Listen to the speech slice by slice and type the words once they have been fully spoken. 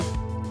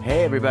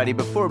Hey everybody,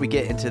 before we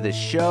get into the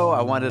show,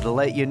 I wanted to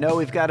let you know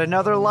we've got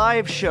another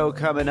live show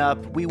coming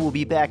up. We will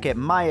be back at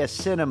Maya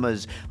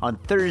Cinemas on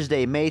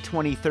Thursday, May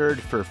 23rd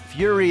for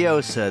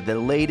Furiosa, the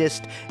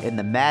latest in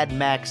the Mad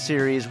Max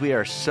series. We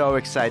are so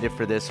excited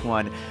for this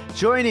one.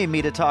 Joining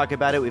me to talk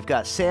about it, we've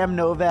got Sam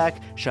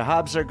Novak,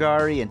 Shahab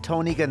Zargari, and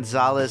Tony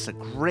Gonzalez. A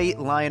great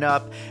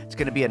lineup. It's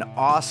going to be an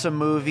awesome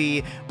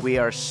movie. We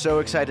are so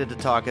excited to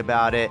talk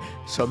about it.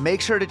 So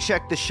make sure to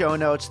check the show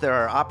notes. There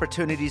are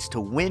opportunities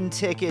to win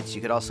tickets. You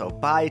could also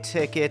buy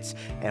tickets,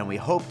 and we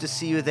hope to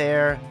see you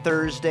there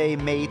Thursday,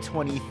 May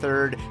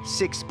 23rd,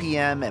 6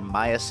 p.m. at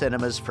Maya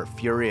Cinemas for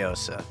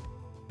Furiosa.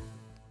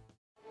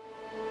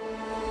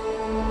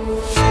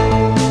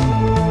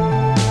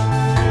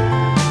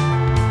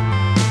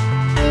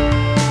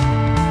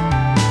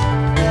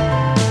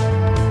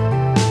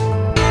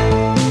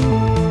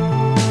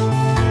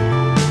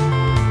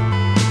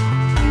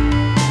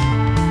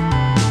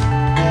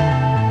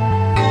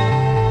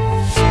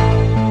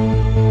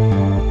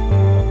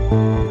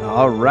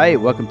 All right,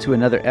 welcome to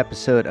another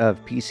episode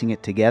of Piecing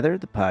It Together,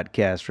 the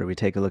podcast where we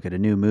take a look at a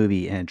new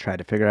movie and try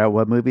to figure out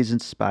what movies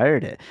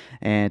inspired it.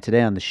 And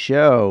today on the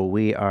show,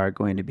 we are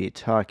going to be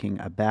talking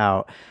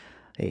about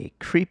a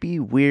creepy,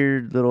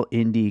 weird little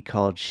indie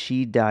called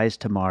She Dies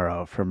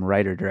Tomorrow from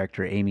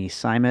writer-director Amy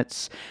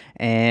Seimetz.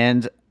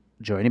 And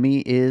joining me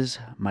is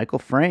Michael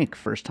Frank,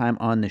 first time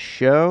on the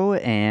show,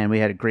 and we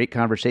had a great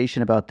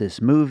conversation about this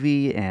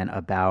movie and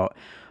about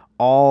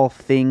all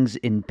things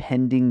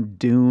impending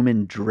doom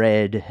and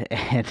dread,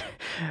 and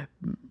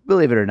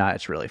believe it or not,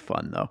 it's really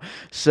fun though.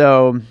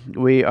 So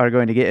we are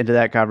going to get into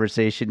that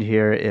conversation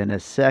here in a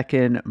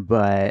second,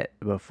 but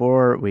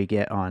before we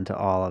get on to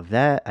all of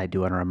that, I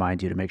do want to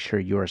remind you to make sure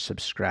you are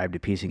subscribed to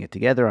Piecing It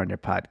Together on your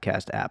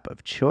podcast app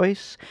of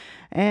choice.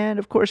 And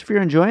of course, if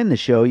you're enjoying the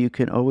show, you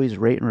can always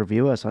rate and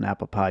review us on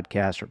Apple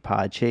Podcasts or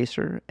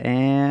Podchaser,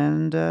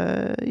 and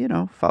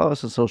follow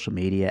us on social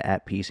media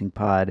at Piecing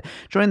Pod.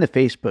 Join the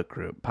Facebook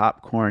group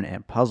Popcorn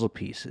and Puzzle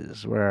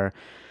Pieces, where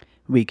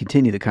we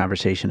continue the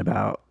conversation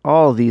about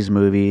all these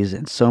movies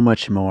and so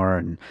much more,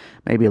 and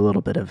maybe a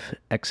little bit of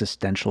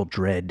existential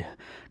dread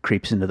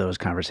creeps into those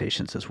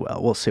conversations as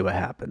well. We'll see what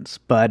happens.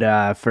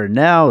 But for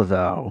now,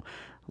 though,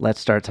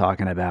 let's start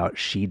talking about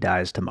She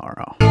Dies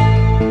Tomorrow.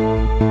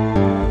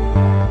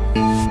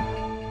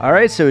 All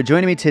right, so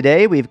joining me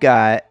today, we've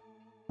got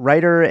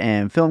writer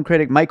and film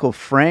critic Michael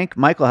Frank.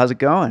 Michael, how's it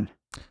going?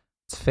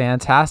 It's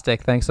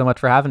fantastic. Thanks so much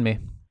for having me.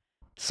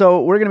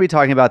 So we're going to be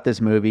talking about this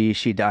movie,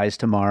 She Dies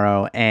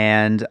Tomorrow,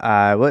 and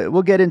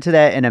we'll get into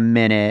that in a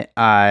minute.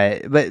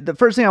 But the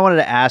first thing I wanted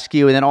to ask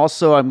you, and then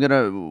also I'm going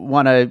to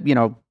want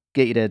to,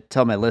 get you to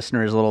tell my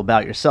listeners a little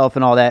about yourself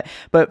and all that.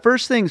 But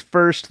first things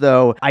first,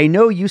 though, I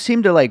know you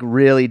seem to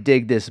really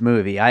dig this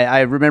movie.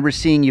 I remember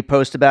seeing you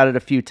post about it a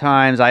few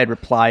times. I had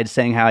replied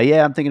saying how,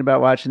 yeah, I'm thinking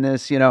about watching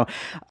this.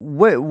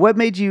 What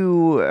made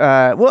you,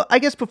 well, I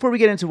guess before we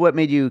get into what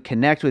made you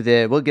connect with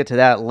it, we'll get to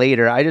that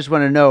later. I just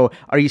want to know,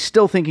 are you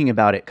still thinking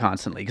about it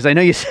constantly? Because I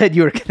know you said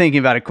you were thinking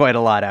about it quite a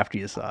lot after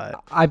you saw it.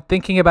 I'm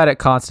thinking about it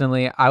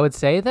constantly. I would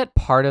say that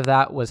part of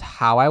that was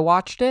how I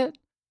watched it.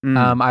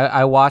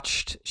 I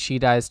watched She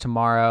Dies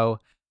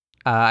Tomorrow.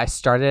 I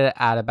started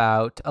at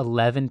about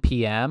 11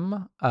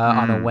 p.m.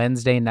 On a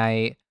Wednesday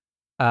night,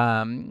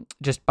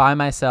 just by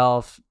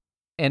myself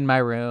in my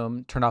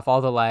room, turned off all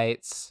the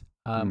lights,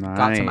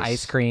 got some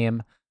ice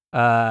cream.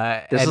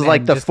 This is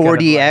like the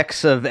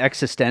 40X of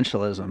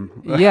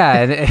existentialism.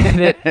 Yeah,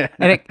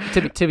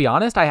 to be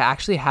honest, I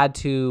actually had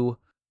to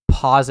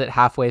pause it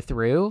halfway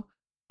through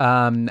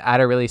at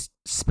a really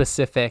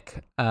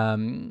specific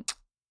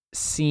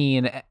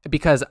scene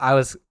because I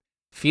was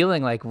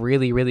feeling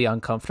really, really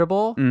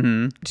uncomfortable.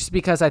 Just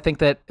because I think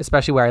that,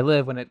 especially where I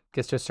live, when it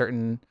gets to a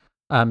certain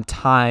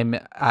time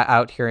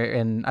out here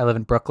I live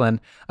in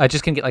Brooklyn, I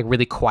just can get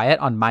really quiet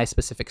on my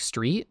specific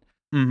street.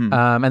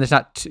 And there's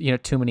not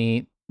too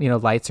many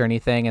lights or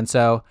anything, and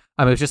so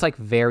it was just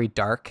very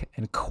dark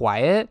and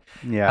quiet.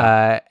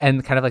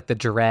 And kind of the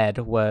dread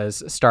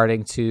was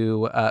starting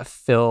to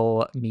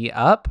fill me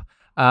up.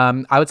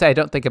 I would say I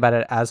don't think about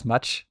it as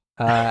much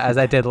as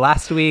I did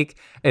last week.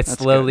 It's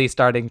slowly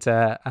starting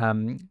to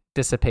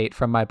dissipate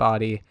from my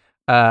body.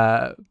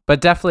 But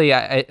definitely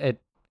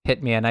it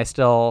hit me, and I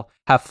still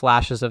have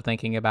flashes of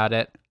thinking about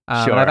it.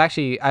 Sure.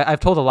 And I've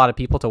told a lot of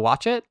people to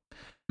watch it,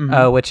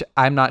 which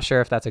I'm not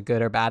sure if that's a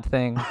good or bad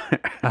thing.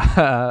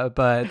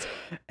 But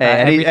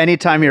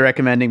anytime you're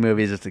recommending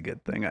movies, it's a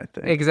good thing, I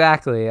think.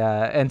 Exactly.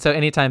 And so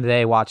anytime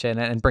they watch it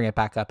and bring it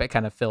back up, it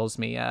kind of fills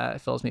me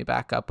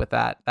back up with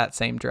that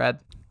same dread.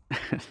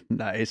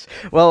 Nice.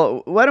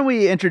 Well, why don't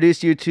we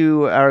introduce you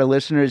to our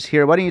listeners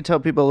here? Why don't you tell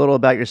people a little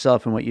about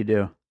yourself and what you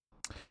do?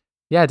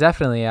 Yeah,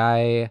 definitely.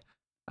 I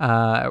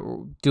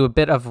do a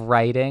bit of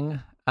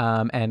writing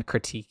and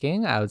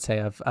critiquing, I would say,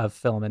 of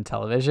film and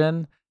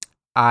television.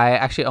 I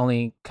actually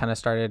only kind of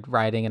started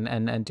writing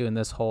and doing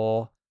this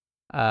whole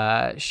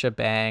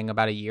shebang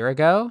about a year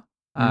ago.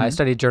 I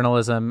studied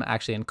journalism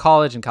actually in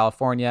college in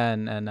California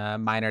and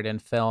minored in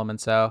film. And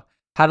so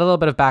had a little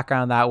bit of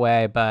background that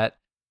way, but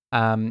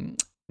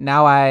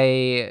now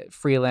I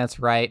freelance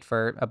write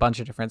for a bunch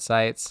of different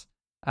sites,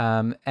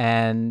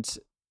 and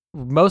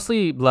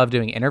mostly love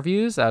doing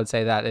interviews. I would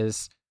say that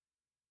is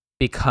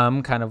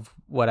become kind of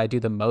what I do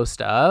the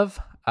most of.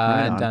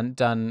 Right And on.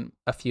 done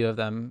a few of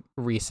them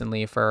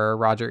recently for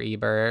Roger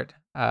Ebert,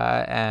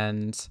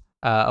 and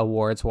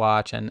Awards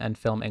Watch and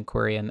Film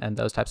Inquiry and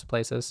those types of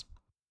places.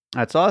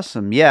 That's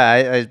awesome. Yeah,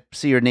 I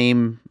see your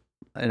name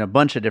in a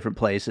bunch of different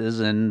places,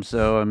 and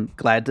so I'm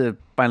glad to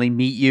finally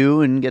meet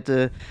you and get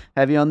to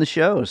have you on the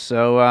show.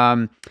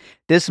 So,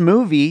 this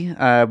movie,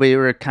 we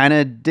were kind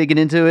of digging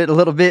into it a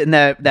little bit in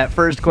that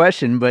first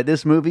question, but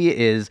this movie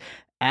is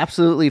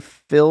absolutely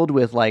filled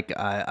with like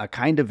a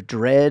kind of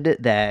dread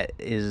that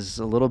is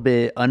a little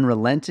bit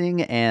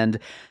unrelenting. And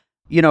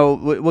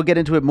we'll get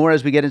into it more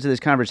as we get into this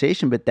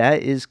conversation, but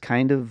that is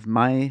kind of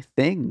my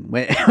thing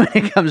when, when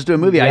it comes to a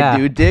movie. I Yeah.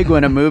 do dig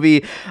when a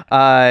movie,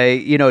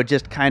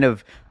 just kind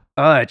of,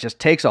 it just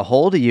takes a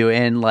hold of you,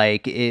 and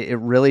like it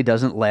really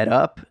doesn't let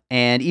up.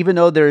 And even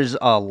though there's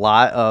a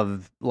lot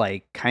of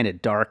like kind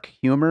of dark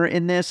humor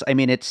in this, I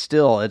mean, it's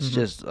Mhm.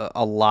 just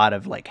a lot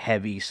of like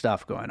heavy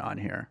stuff going on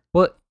here.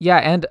 Well, yeah,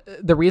 and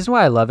the reason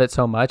why I love it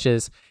so much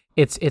is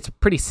it's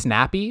pretty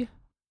snappy.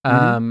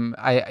 Hmm.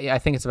 I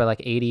think it's about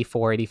like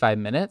 84, 85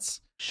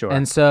 minutes. Sure.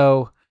 And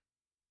so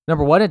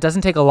number one, it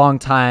doesn't take a long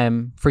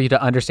time for you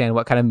to understand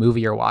what kind of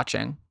movie you're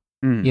watching.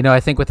 Mm. I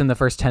think within the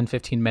first 10,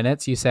 15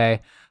 minutes, you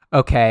say,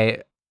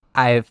 okay,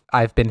 I've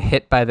been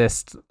hit by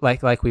this,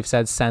 like we've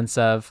said, sense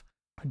of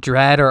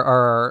dread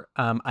or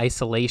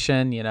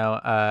isolation,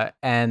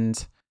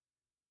 and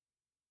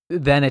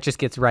then it just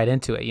gets right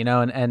into it,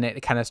 and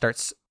it kind of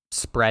starts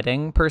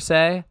spreading per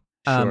se,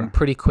 Sure.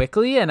 pretty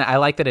quickly. And I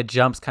like that it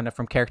jumps kind of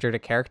from character to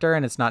character,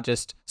 and it's not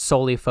just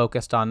solely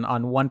focused on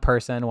one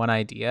person, one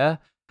idea.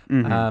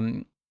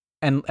 Hmm.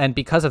 And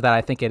because of that,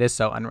 I think it is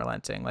so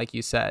unrelenting, like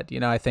you said.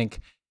 I think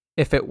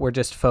if it were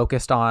just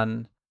focused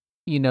on,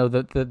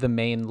 the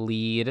main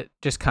lead,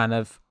 just kind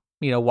of,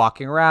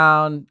 walking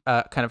around,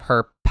 kind of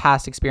her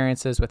past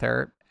experiences with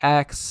her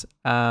ex,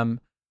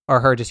 or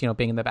her just,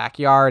 being in the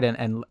backyard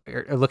and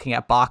looking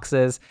at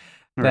boxes,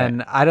 Right.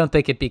 then I don't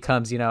think it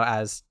becomes,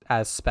 as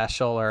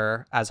special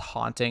or as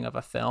haunting of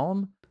a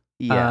film.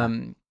 Yeah.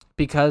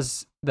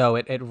 Because though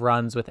it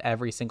runs with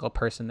every single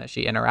person that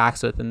she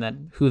interacts with, and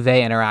then who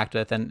they interact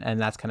with, and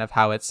that's kind of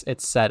how it's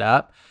set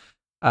up.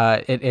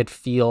 It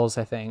feels,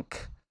 I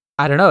think,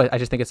 I don't know, I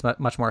just think it's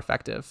much more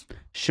effective.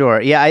 Sure.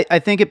 Yeah, I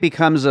think it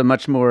becomes a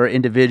much more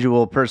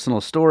individual,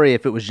 personal story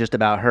if it was just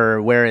about her.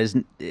 Whereas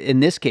in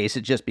this case,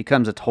 it just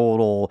becomes a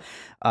total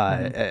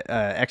Mhm.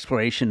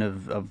 exploration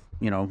of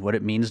what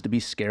it means to be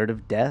scared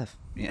of death.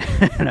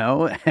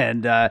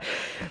 And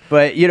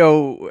but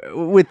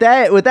with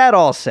that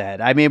all said,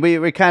 I mean,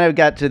 we kind of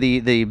got to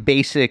the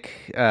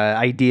basic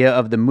idea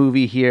of the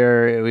movie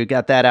here. We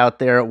got that out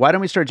there. Why don't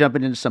we start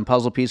jumping into some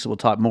puzzle pieces? We'll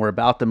talk more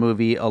about the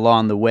movie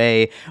along the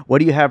way. What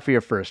do you have for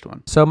your first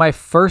one? So my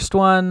first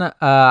one,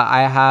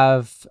 I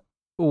have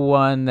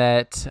one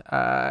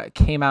that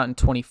came out in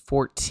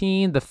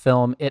 2014, the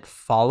film It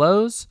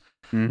Follows,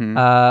 Mm-hmm.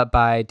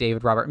 by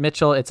David Robert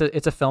Mitchell. It's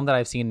a film that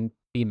I've seen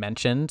be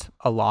mentioned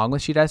along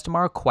with She Dies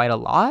Tomorrow quite a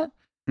lot.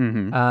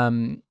 Mm-hmm.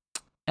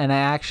 And I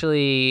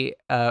actually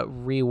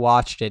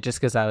rewatched it just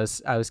because I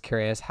was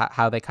curious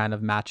how they kind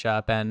of match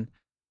up. And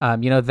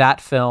that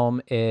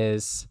film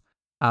is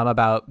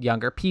about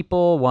younger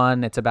people.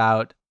 One, it's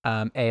about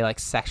a like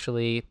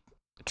sexually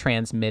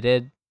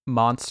transmitted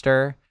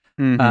monster,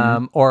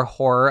 Mm-hmm. or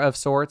horror of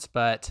sorts.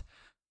 But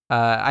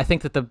I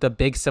think that the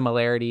big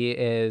similarity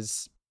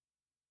is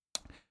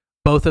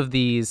both of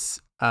these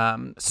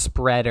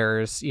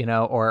spreaders,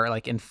 or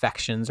like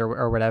infections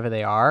or whatever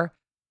they are,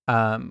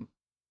 um,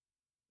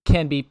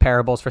 can be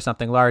parables for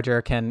something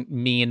larger, can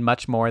mean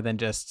much more than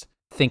just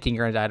thinking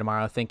you're going to die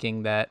tomorrow,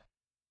 thinking that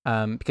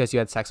because you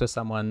had sex with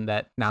someone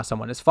that now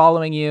someone is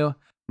following you.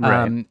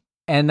 Right.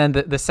 And then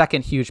the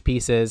second huge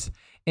piece is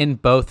in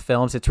both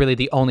films, it's really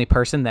the only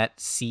person that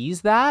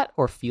sees that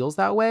or feels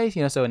that way.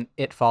 So in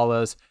It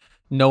Follows,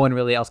 no one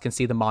really else can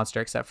see the monster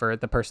except for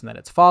the person that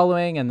it's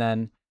following. And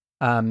then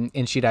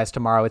in She Dies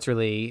Tomorrow, it's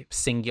really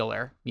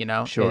singular.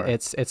 Sure.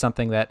 It's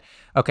something that,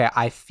 okay,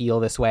 I feel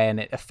this way and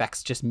it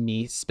affects just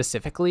me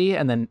specifically,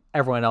 and then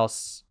everyone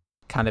else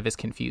kind of is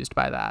confused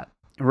by that.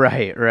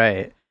 Right.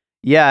 Right.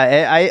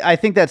 Yeah, I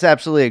think that's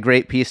absolutely a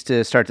great piece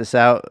to start this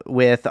out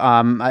with.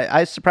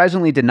 I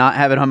surprisingly did not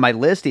have it on my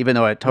list, even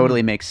though it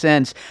totally makes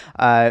sense.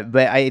 But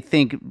I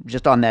think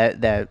just on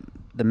that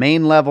the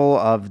main level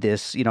of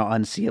this,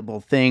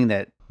 unseeable thing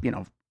that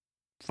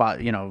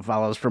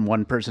follows from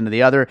one person to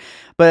the other.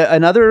 But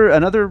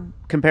another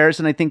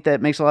comparison I think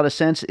that makes a lot of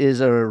sense is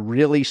a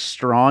really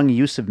strong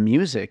use of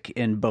music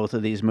in both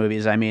of these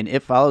movies. I mean,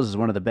 It Follows is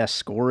one of the best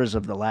scores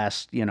of the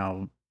last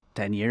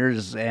 10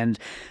 years, and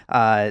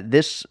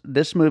this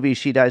movie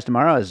She Dies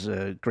Tomorrow is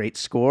a great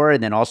score,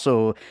 and then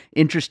also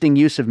interesting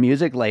use of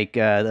music like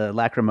the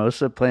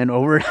Lacrimosa playing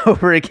over and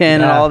over again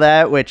and Yeah. all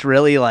that, which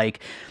really like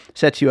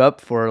sets you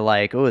up for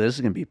like, oh, this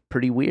is gonna be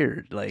pretty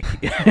weird, like.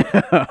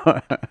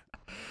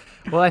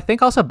 Well, I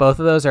think also both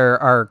of those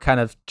are kind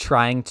of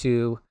trying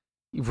to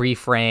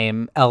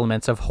reframe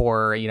elements of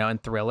horror,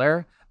 and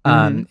thriller,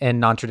 in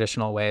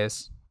non-traditional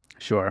ways.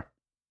 Sure.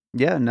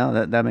 Yeah,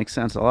 no, that makes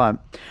sense a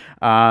lot.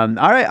 All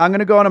right, I'm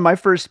gonna go on to my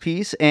first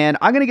piece, and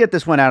I'm gonna get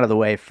this one out of the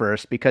way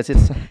first because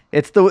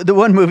it's the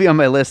one movie on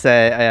my list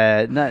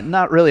that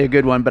not really a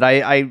good one, but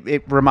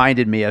it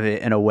reminded me of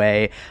it in a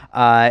way,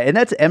 and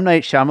that's M.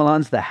 Night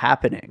Shyamalan's The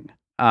Happening.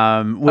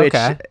 Which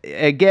Okay.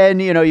 again,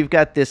 you've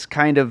got this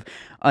kind of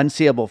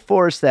unseeable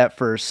force that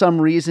for some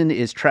reason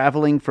is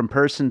traveling from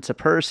person to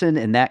person,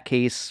 in that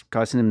case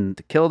causing them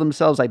to kill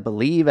themselves, I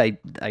believe. I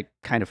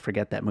kind of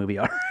forget that movie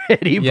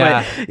already.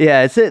 Yeah. But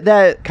yeah, it's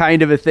that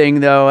kind of a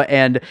thing though.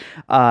 And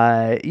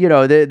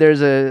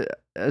there's a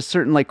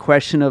certain like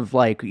question of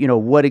like,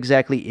 what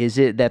exactly is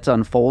it that's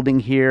unfolding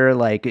here?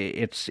 Like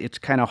it's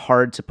kind of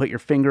hard to put your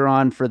finger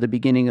on for the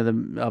beginning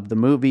of the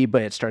movie,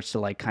 but it starts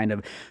to like kind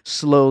of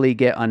slowly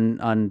get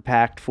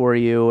unpacked for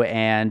you,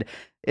 and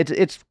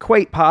it's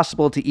quite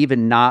possible to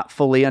even not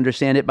fully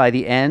understand it by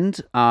the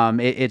end.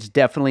 It's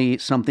definitely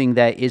something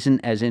that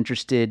isn't as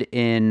interested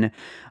in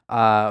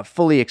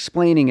fully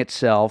explaining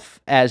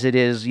itself as it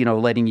is,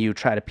 letting you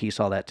try to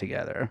piece all that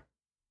together.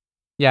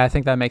 Yeah, I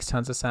think that makes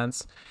tons of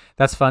sense.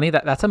 That's funny.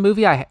 That's a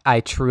movie I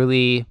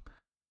truly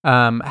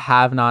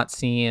have not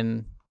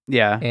seen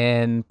Yeah.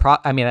 in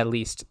at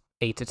least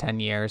 8 to 10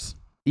 years.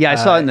 Yeah, I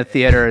saw it in the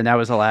theater, and that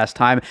was the last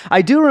time.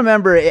 I do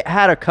remember it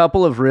had a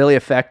couple of really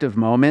effective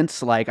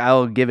moments. Like,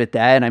 I'll give it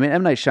that. And I mean,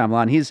 M. Night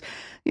Shyamalan, he's,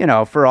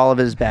 for all of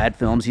his bad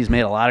films, he's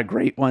made a lot of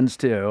great ones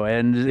too.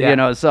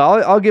 And so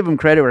I'll give him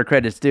credit where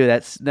credit's due.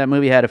 That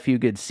movie had a few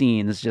good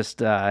scenes, just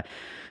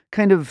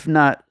kind of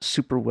not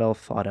super well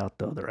thought out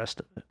though. The rest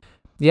of it.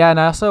 Yeah,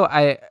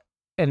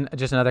 and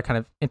just another kind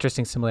of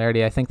interesting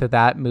similarity. I think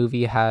that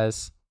movie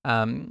has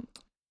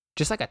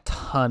just like a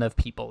ton of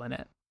people in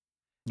it.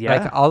 Yeah.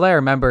 Like all I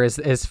remember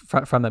is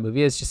from the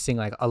movie is just seeing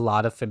like a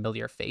lot of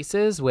familiar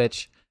faces,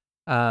 which,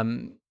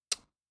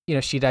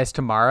 She Dies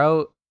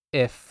Tomorrow.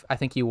 If I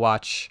think you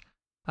watch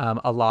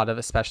a lot of,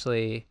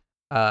 especially,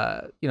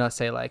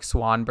 say like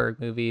Swanberg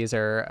movies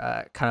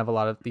or kind of a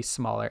lot of these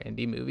smaller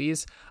indie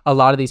movies, a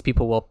lot of these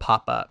people will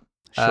pop up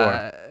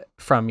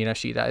from,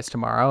 She Dies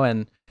Tomorrow.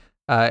 And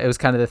it was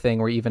kind of the thing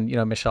where even,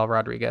 Michelle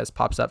Rodriguez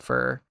pops up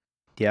for,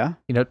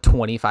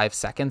 25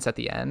 seconds at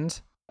the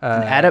end.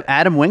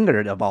 Adam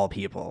Wingard of all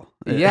people.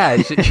 Yeah,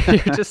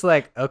 you're just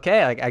like,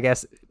 okay, like I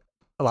guess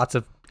lots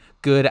of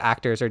good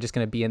actors are just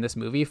going to be in this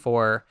movie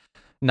for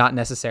not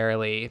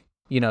necessarily,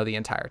 the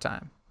entire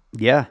time.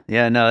 Yeah,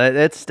 no,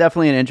 that's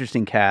definitely an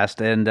interesting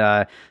cast, and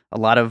a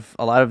lot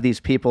of these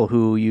people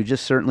who you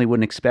just certainly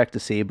wouldn't expect to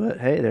see,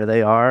 but hey, there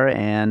they are,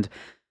 and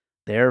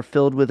they're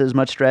filled with as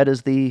much dread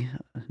as the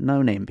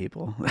no-name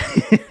people.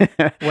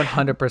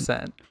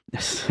 100%.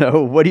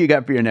 So what do you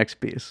got for your next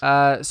piece?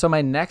 So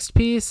my next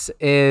piece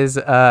is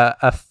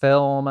a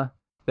film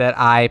that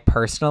I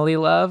personally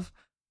love.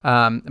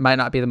 It might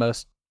not be the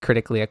most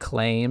critically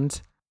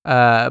acclaimed,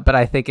 but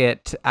I think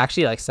it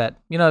actually like set,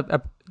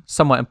 a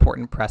somewhat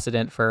important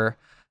precedent for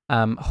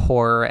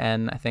horror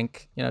and I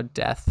think,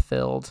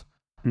 death-filled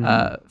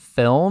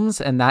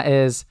films, and that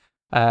is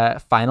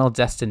Final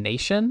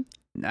Destination.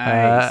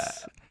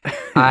 Nice.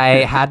 I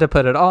had to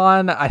put it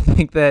on. I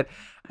think that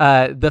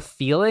the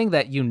feeling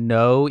that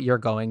you're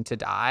going to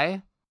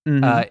die,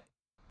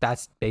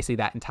 that's basically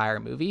that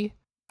entire movie.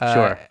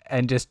 Sure.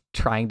 And just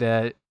trying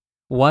to,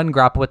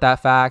 grapple with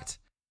that fact.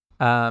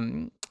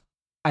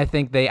 I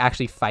think they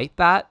actually fight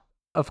that,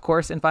 of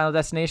course, in Final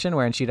Destination,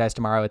 where in She Dies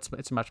Tomorrow,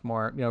 it's much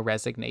more,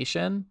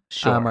 resignation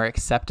or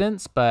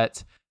acceptance.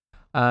 But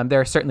there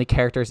are certainly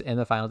characters in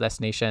the Final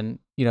Destination,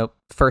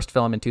 first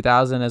film in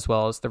 2000, as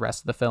well as the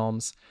rest of the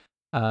films,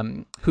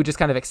 who just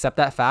kind of accept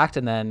that fact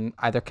and then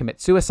either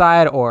commit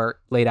suicide or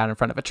lay down in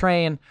front of a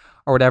train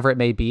or whatever it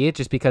may be,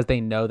 just because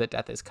they know that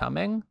death is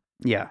coming.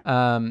 Yeah.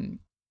 And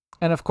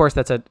of course,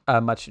 that's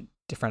a much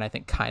different, I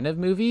think, kind of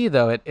movie,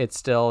 though it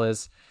still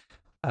is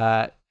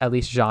at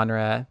least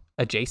genre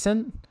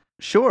adjacent.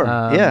 Sure.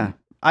 Yeah.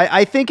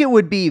 I think it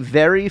would be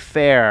very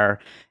fair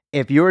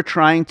if you're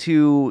trying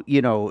to,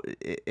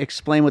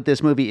 explain what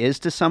this movie is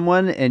to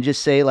someone and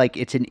just say like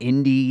it's an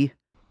indie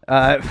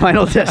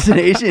Final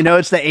Destination,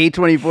 it's the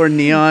A24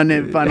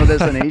 neon Final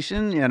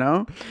Destination,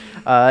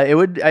 it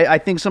would, I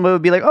think someone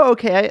would be like, oh,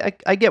 okay,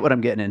 I get what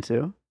I'm getting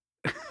into.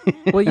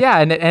 Well, yeah.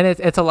 And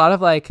it's a lot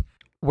of like,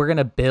 we're going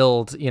to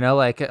build,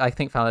 like I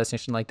think Final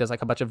Destination like does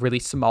like a bunch of really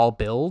small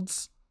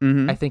builds,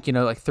 I think,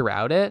 like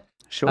throughout it.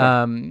 Sure.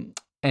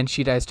 And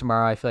She Dies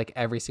Tomorrow, I feel like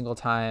every single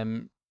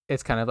time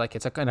it's kind of like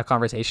it's in a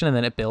conversation, and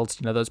then it builds,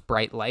 those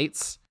bright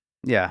lights.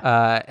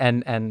 Yeah.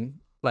 And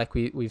like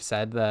we've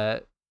said,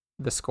 the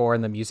score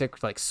and the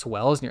music like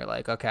swells, and you're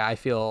like, okay, I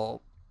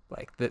feel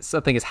like that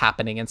something is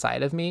happening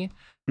inside of me.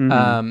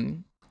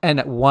 And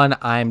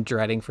I'm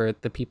dreading for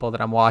the people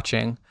that I'm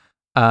watching,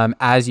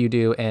 as you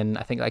do in,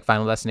 I think, like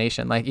Final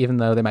Destination. Like, even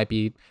though they might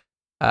be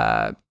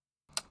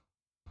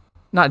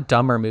not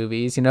dumber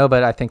movies,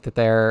 but I think that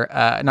they're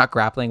not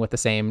grappling with the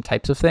same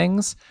types of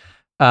things,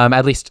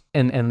 at least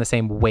in the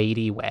same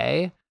weighty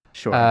way.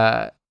 Sure.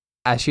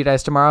 As She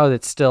Dies Tomorrow,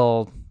 that's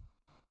still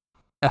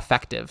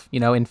effective,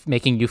 in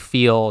making you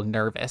feel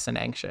nervous and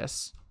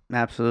anxious.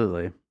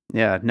 Absolutely.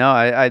 Yeah. No,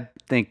 I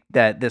think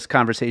that this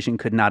conversation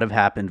could not have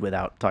happened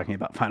without talking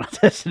about Final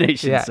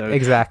Destination. Yeah, So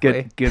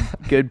exactly.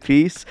 good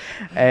piece.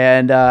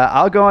 And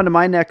I'll go on to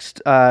my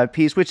next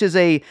piece, which is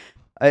a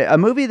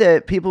movie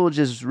that people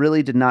just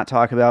really did not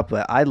talk about,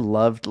 but I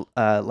loved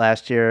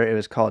last year. It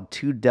was called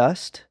To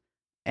Dust,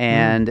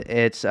 and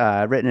it's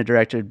written and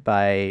directed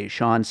by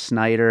Sean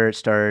Snyder. It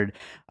starred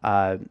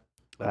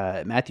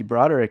Matthew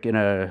Broderick in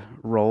a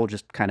role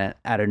just kind of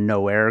out of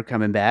nowhere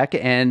coming back,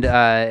 and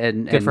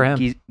Good for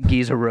him.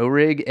 Giza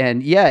Rohrig,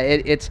 and yeah,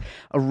 it's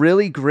a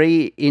really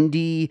great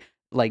indie,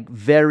 like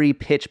very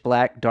pitch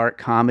black dark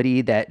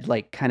comedy that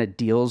like kind of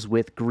deals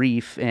with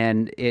grief,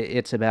 and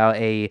it's about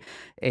a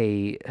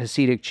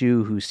Hasidic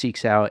Jew who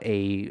seeks out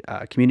a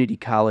community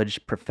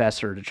college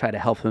professor to try to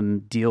help him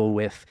deal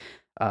with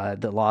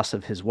the loss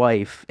of his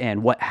wife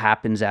and what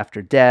happens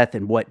after death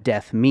and what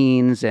death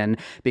means, and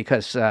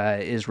because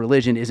his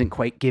religion isn't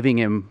quite giving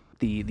him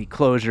the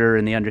closure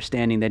and the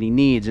understanding that he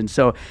needs. And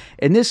so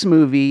in this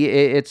movie,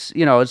 it's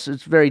a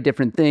very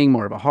different thing,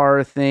 more of a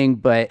horror thing,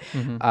 but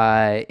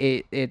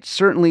it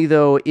certainly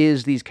though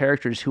is these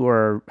characters who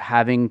are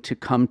having to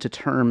come to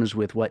terms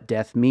with what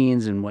death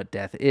means and what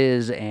death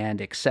is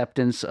and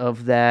acceptance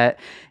of that.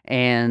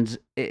 And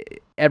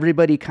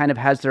everybody kind of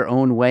has their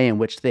own way in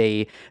which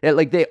they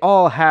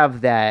all have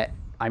that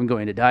I'm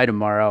going to die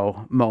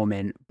tomorrow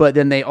moment, but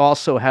then they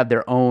also have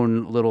their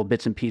own little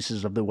bits and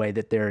pieces of the way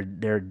that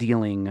they're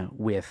dealing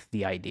with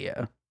the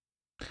idea.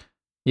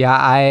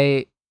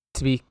 Yeah,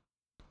 to be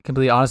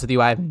completely honest with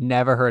you, I've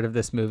never heard of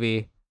this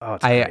movie. Oh,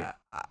 it's great.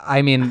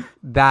 I mean,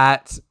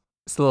 that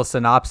little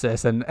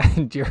synopsis and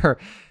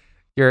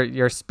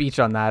your speech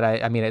on that,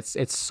 I mean,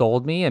 it's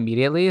sold me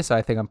immediately. So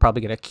I think I'm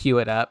probably gonna queue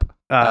it up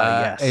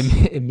Yes.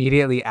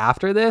 immediately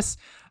after this.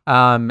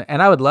 And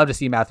I would love to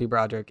see Matthew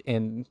Broderick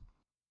in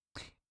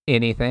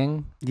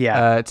anything.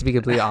 Yeah. To be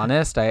completely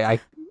honest, I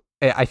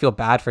feel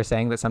bad for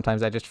saying that.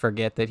 Sometimes I just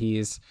forget that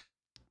he's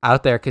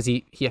out there because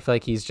I feel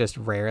like he's just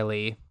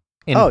rarely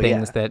in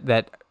things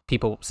that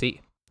people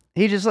see.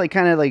 He just like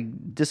kind of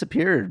like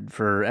disappeared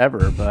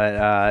forever,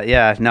 but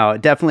yeah, no,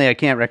 definitely I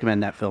can't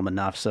recommend that film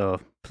enough. So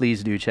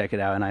please do check it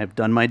out, and I've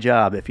done my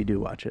job if you do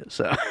watch it.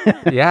 So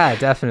yeah,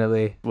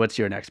 definitely. What's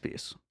your next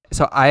piece?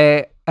 So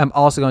I am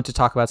also going to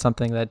talk about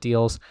something that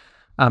deals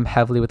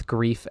heavily with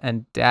grief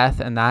and death,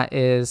 and that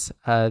is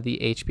the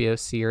HBO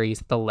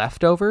series The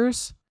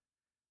Leftovers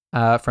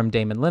from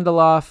Damon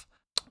Lindelof.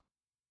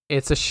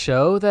 It's a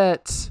show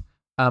that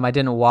I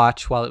didn't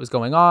watch while it was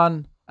going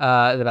on,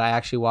 that I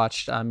actually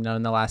watched in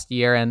the last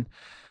year, and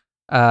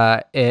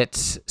it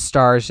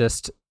stars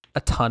just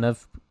a ton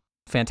of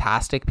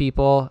fantastic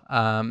people,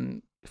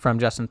 from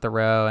Justin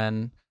Theroux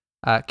and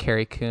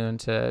Carrie Coon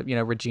to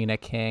Regina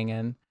King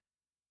and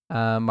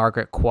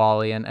Margaret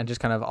Qualley, and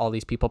just kind of all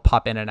these people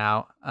pop in and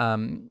out.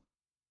 And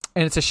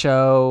it's a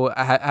show.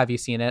 Have you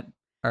seen it?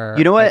 Or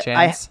you know what?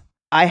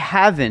 I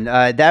haven't.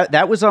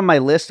 That was on my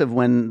list of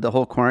when the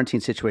whole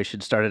quarantine situation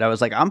started. I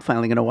was like, I'm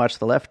finally going to watch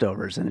The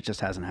Leftovers, and it just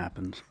hasn't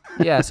happened.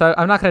 Yeah, so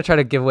I'm not going to try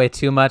to give away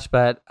too much,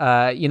 but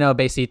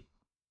basically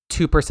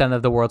 2%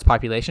 of the world's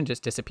population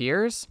just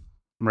disappears.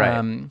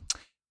 Right.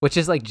 Which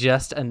is like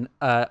just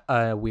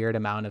a weird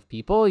amount of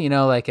people,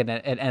 like it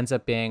ends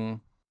up being,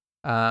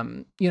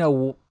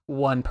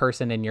 one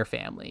person in your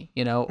family,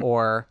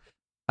 or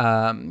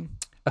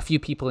a few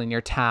people in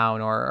your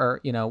town, or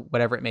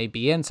whatever it may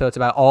be. And so it's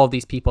about all of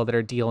these people that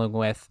are dealing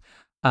with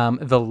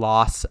the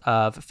loss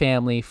of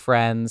family,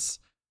 friends,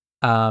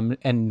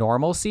 and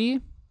normalcy.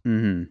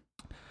 Mm-hmm.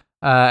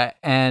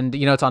 And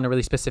it's on a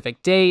really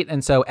specific date,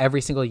 and so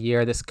every single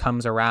year this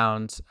comes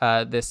around,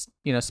 this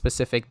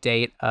specific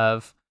date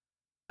of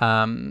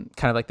kind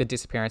of like the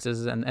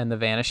disappearances and the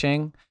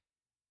vanishing.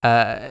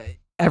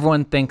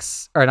 Everyone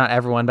thinks, or not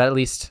everyone, but at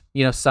least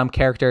some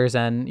characters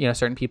and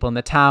certain people in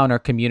the town or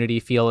community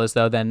feel as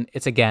though then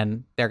it's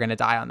again they're going to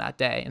die on that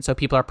day, and so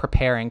people are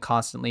preparing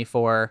constantly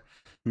for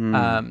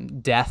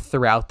death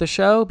throughout the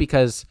show,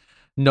 because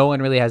no one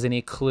really has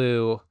any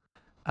clue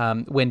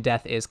when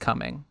death is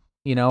coming,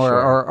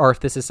 Sure. or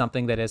if this is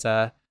something that is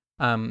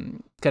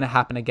going to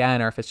happen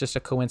again, or if it's just a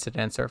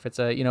coincidence, or if it's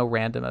a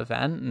random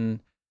event. And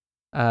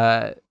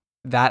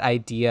that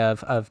idea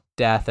of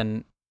death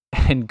and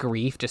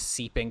grief just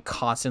seeping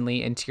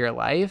constantly into your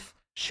life.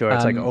 Sure,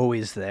 it's like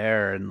always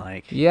there, and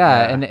like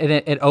and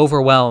it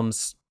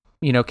overwhelms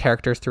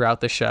characters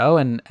throughout the show,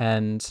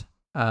 and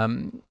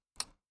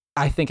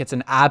I think it's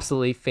an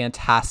absolutely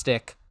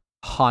fantastic,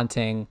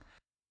 haunting,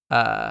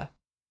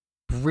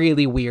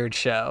 really weird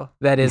show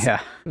that is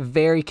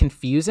very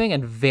confusing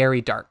and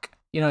very dark.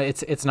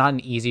 It's not an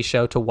easy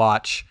show to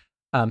watch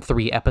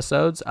 3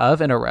 episodes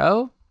of in a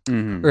row.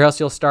 Mm-hmm. Or else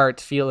you'll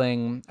start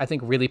feeling, I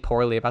think, really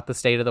poorly about the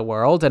state of the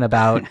world and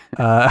about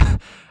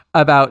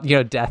about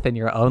death in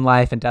your own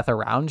life and death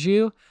around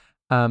you.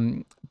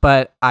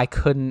 But I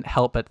couldn't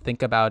help but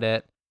think about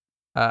it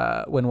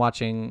when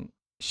watching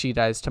She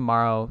Dies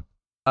Tomorrow.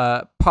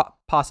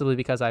 possibly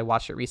because I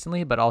watched it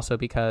recently, but also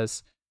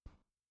because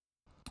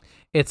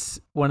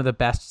it's one of the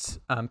best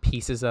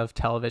pieces of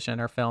television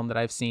or film that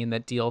I've seen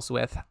that deals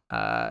with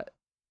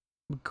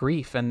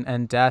grief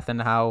and death, and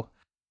how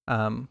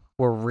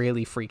we're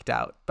really freaked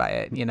out by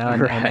it,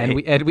 and,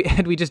 Right.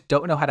 and we just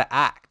don't know how to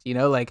act,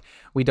 like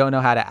we don't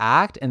know how to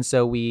act, and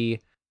so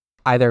we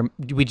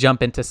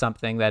jump into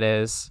something that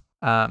is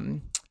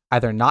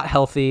either not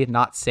healthy,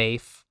 not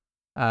safe,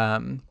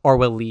 or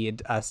will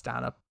lead us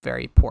down a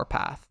very poor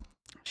path.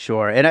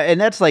 Sure.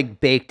 And that's like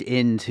baked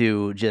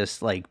into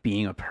just like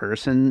being a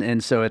person.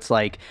 And so it's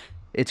like,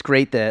 it's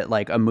great that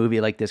like a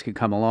movie like this could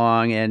come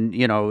along, and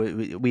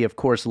we of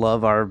course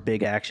love our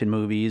big action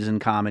movies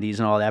and comedies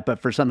and all that, but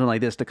for something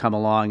like this to come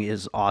along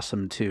is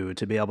awesome too,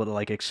 to be able to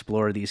like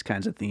explore these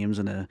kinds of themes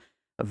in a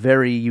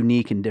very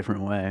unique and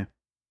different way.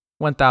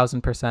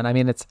 1000%. I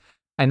mean,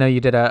 I know you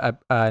did an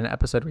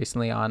episode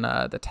recently on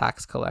the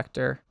tax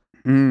collector.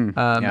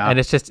 Yeah. And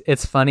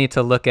it's funny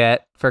to look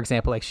at, for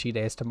example, like She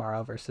Days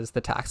Tomorrow versus The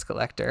Tax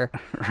Collector.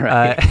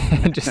 Right.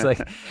 And just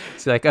like,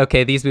 it's like,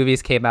 okay, these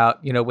movies came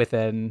out,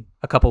 within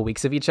a couple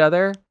weeks of each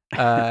other.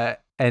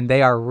 And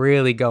they are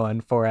really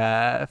going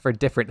for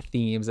different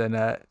themes and,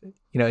 a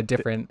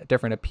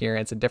different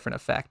appearance and different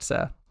effect.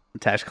 So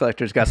Tax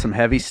Collector's got some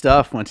heavy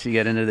stuff once you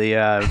get into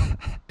the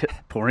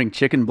pouring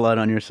chicken blood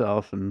on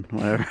yourself and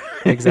whatever.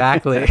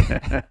 Exactly.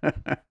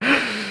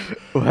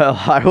 Well,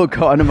 I will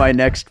go on to my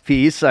next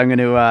piece. I'm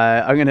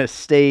gonna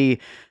stay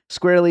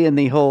squarely in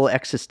the whole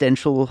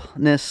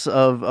existentialness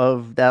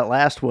of that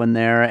last one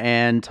there,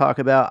 and talk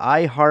about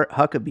I Heart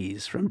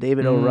Huckabees from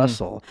David O.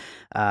 Russell,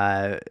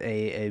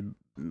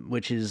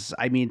 which is,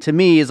 I mean, to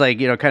me is like,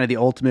 kind of the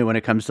ultimate when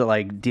it comes to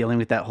like dealing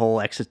with that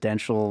whole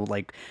existential,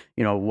 like,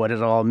 what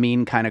does it all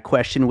mean kind of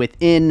question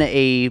within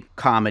a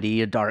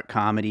comedy, a dark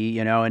comedy,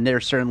 and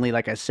there's certainly,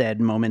 like I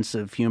said, moments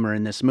of humor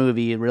in this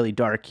movie, really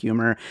dark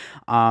humor.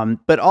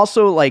 But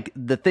also like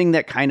the thing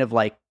that kind of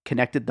like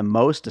connected the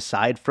most,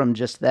 aside from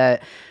just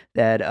that,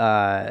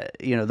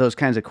 those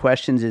kinds of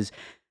questions, is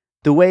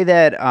the way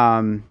that,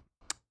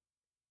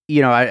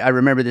 I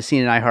remember the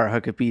scene in I Heart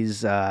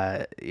Huckabees,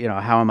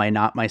 how am I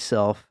not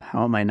myself?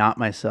 How am I not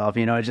myself?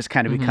 It just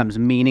kind of becomes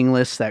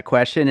meaningless, that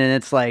question. And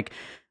it's like,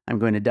 I'm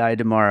going to die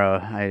tomorrow.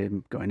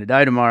 I'm going to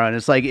die tomorrow. And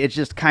it's like, it's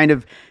just kind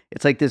of,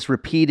 it's like this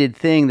repeated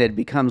thing that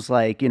becomes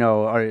like,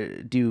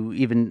 do you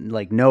even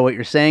like know what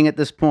you're saying at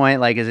this point?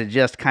 Like, is it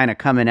just kind of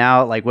coming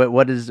out? Like,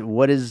 what is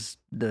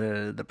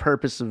the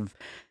purpose of,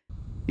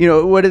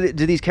 do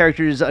these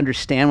characters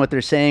understand what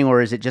they're saying,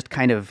 or is it just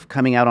kind of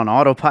coming out on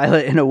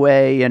autopilot in a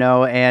way,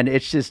 and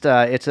it's just,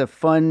 it's a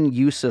fun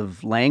use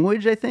of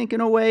language, I think, in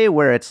a way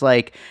where it's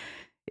like,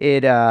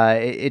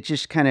 it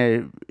just kind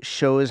of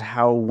shows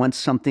how once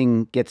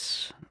something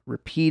gets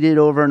repeated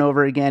over and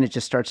over again, it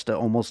just starts to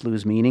almost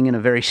lose meaning in a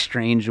very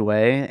strange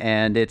way.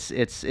 And it's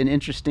an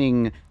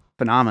interesting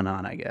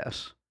phenomenon, I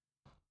guess.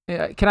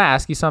 Can I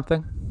ask you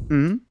something?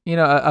 Mm-hmm.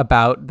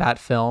 About that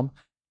film?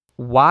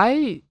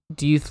 Why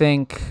do you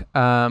think,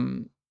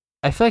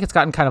 I feel like it's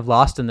gotten kind of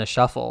lost in the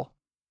shuffle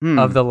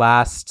of the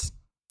last,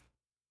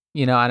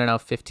 I don't know,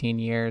 15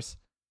 years.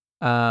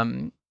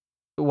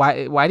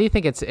 Why do you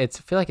think it's I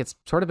feel like it's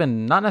sort of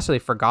been not necessarily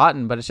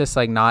forgotten, but it's just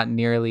like not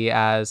nearly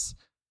as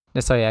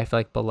necessarily, I feel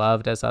like,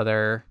 beloved as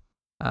other,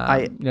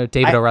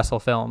 David O. Russell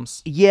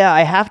films. Yeah,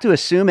 I have to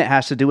assume it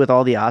has to do with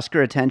all the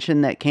Oscar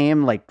attention that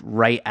came like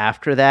right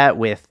after that,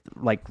 with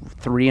like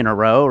 3 in a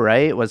row,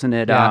 right? Wasn't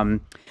it? Yeah.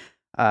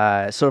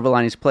 Silver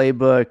Linings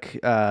Playbook,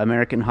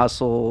 American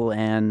Hustle,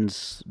 and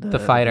The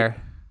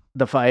Fighter.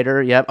 The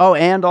Fighter, yep. Oh,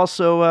 and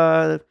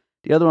also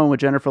the other one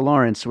with Jennifer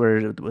Lawrence,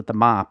 where with the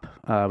mop.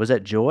 Was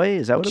that Joy?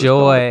 Is that what it was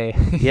Joy?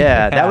 Called?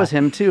 Yeah, that was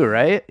him too,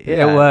 right?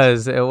 Yeah. It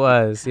was.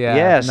 Yeah.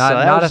 Yeah.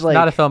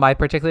 Not a film I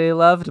particularly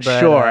loved, but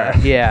sure.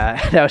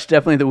 Yeah, that was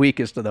definitely the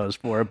weakest of those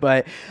 4.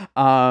 But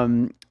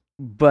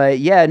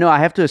yeah, no, I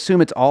have to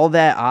assume it's all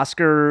that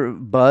Oscar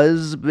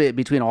buzz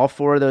between all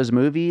 4 of those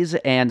movies,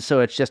 and so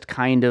it's just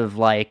kind of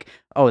like,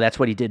 oh, that's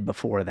what he did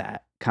before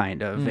that,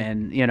 kind of.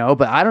 And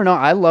but I don't know,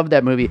 I love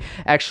that movie.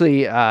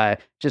 Actually,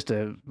 just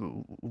a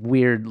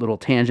weird little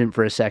tangent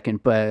for a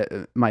second, but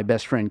my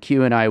best friend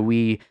Q and I,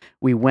 we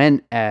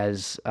went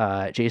as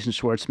Jason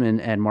Schwartzman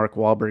and Mark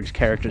Wahlberg's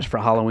characters for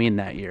Halloween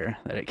that year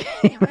that it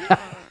came out.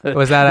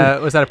 Was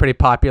that a pretty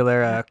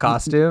popular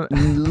costume?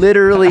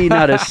 Literally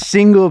not a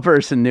single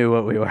person knew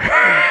what we were,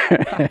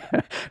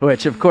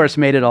 which of course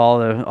made it all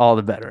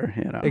the better,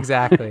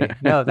 Exactly.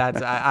 No,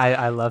 that's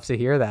I love to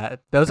hear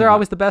that. Those are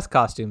always the best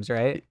costumes,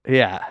 right?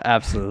 Yeah,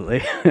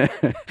 absolutely.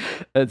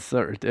 That's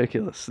so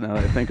ridiculous now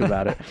that I think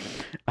about it.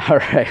 All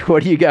right,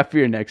 what do you got for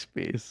your next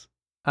piece?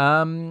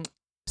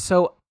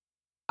 So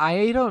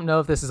I don't know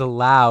if this is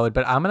allowed,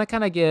 but I'm gonna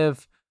kind of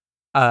give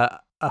a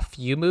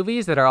few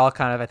movies that are all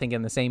kind of, I think,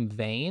 in the same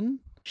vein.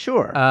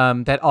 Sure.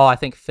 That all, I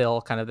think,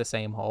 fill kind of the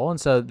same hole. And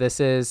so this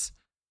is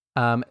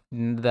the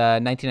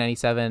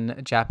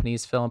 1997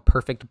 Japanese film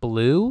Perfect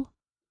Blue,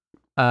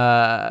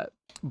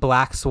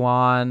 Black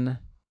Swan,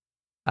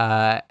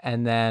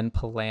 and then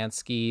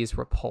Polanski's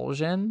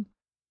Repulsion.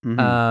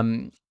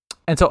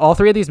 And so all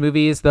three of these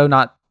movies, though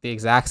not the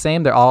exact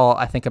same, they're all,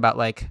 I think, about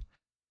like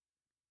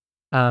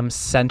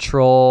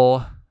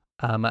central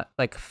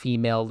like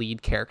female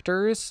lead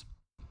characters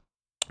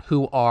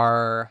who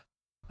are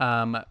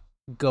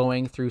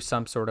going through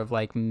some sort of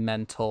like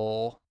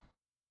mental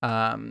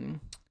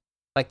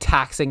like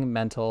taxing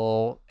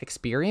mental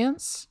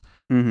experience,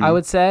 I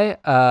would say,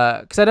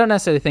 because I don't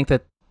necessarily think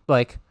that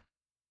like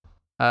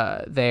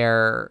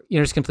they're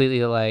just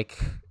completely like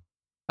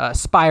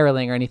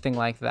spiraling or anything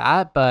like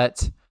that,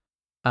 but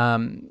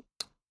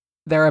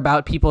they're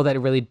about people that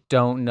really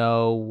don't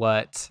know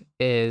what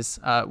is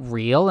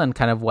real and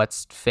kind of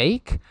what's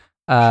fake,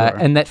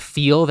 and that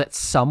feel that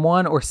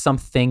someone or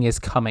something is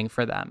coming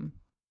for them.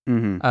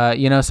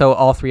 So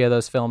all three of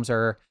those films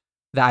are,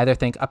 they either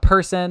think a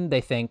person,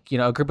 they think,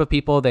 a group of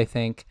people, they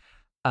think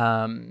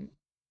death,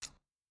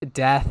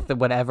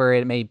 whatever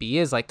it may be,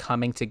 is like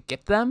coming to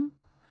get them.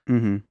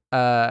 And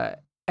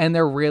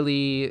they're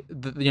really,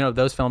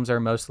 those films are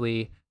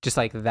mostly just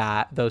like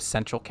that, those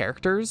central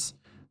characters.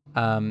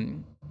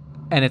 And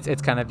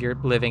it's kind of, you're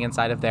living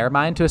inside of their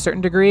mind to a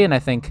certain degree. And I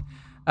think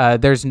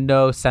there's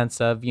no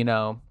sense of,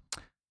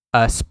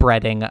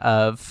 spreading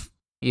of,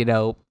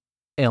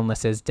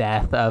 illnesses,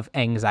 death, of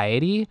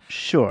anxiety.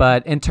 Sure.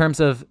 But in terms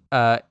of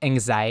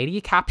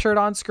anxiety captured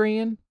on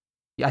screen,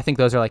 I think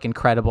those are like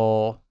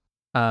incredible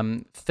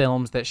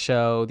films that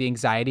show the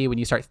anxiety when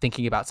you start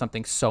thinking about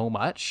something so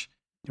much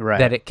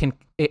that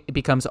it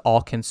becomes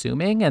all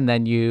consuming, and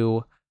then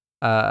you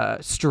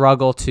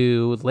struggle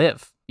to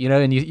live,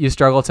 and you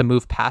struggle to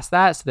move past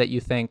that, so that you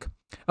think,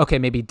 okay,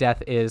 maybe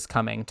death is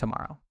coming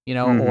tomorrow,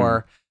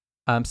 or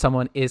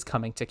someone is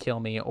coming to kill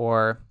me,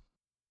 or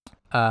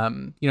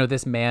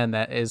this man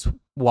that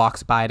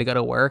walks by to go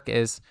to work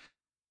is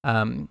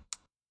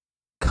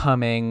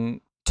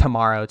coming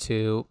tomorrow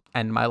to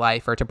end my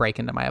life or to break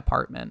into my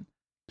apartment.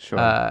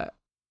 Sure.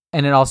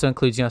 And it also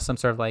includes, some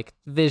sort of like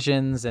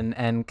visions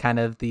and kind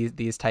of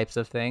these types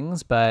of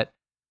things. But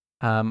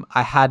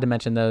I had to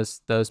mention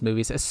those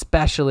movies,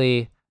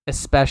 especially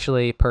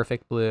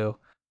Perfect Blue,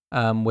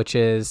 which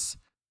is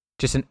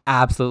just an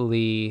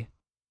absolutely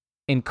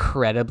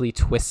incredibly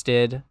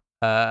twisted,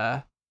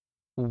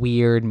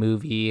 weird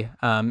movie.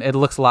 It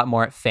looks a lot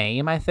more at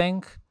Fame, I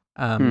think,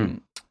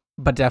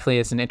 but definitely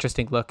it's an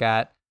interesting look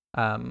at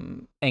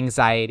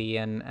anxiety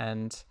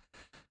and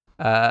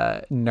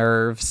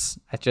nerves.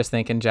 I just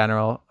think in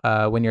general,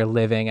 when you're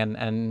living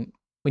and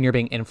when you're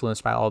being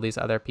influenced by all these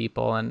other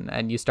people,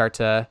 and you start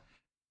to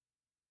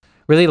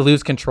really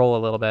lose control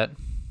a little bit.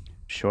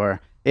 Sure.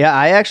 Yeah,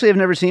 I actually have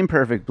never seen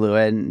Perfect Blue,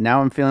 and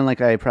now I'm feeling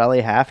like I probably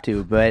have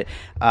to. But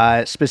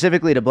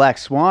specifically to Black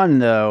Swan,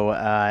 though,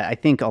 I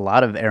think a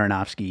lot of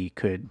Aronofsky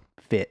could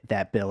fit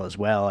that bill as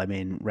well. I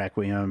mean,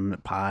 Requiem,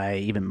 Pi,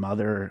 even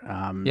Mother,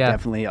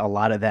 definitely a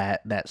lot of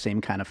that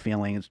same kind of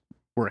feeling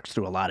works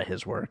through a lot of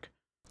his work.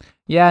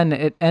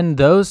 Yeah, and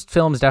those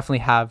films definitely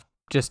have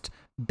just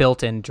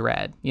built-in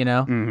dread,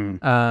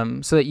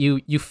 so that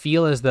you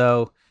feel as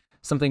though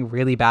something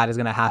really bad is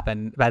going to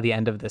happen by the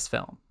end of this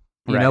film.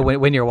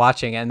 When you're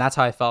watching it. And that's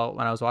how I felt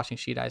when I was watching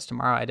She Dies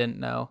Tomorrow. I didn't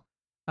know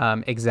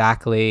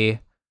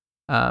exactly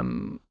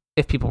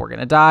if people were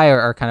going to die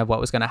or kind of what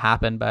was going to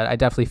happen, but I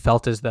definitely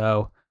felt as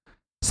though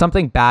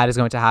something bad is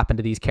going to happen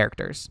to these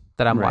characters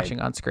that I'm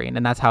watching on screen.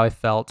 And that's how I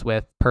felt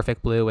with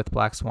Perfect Blue, with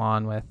Black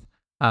Swan, with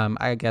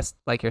I guess,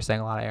 like you're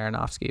saying, a lot of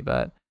Aronofsky,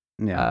 but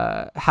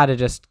had to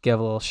just give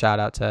a little shout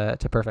out to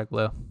Perfect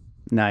Blue.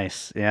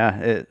 Nice. Yeah,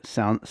 it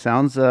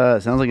sounds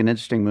like an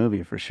interesting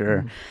movie for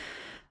sure.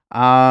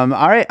 All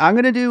right, I'm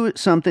going to do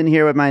something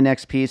here with my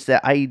next piece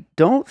that I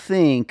don't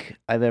think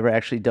I've ever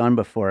actually done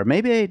before.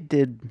 Maybe I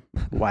did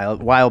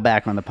while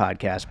back on the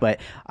podcast,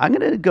 but I'm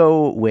going to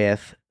go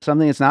with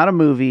something that's not a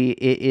movie.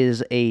 It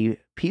is a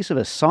piece of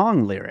a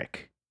song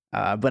lyric.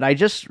 But I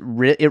just,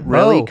 it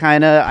really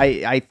kind of,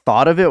 I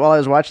thought of it while I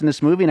was watching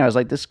this movie, and I was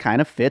like, this kind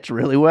of fits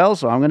really well,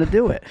 so I'm going to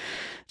do it.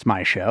 It's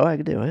my show. I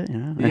could do it.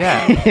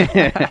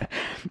 Yeah.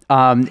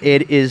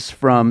 It is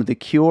from The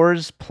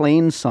Cure's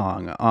Plain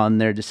Song on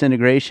their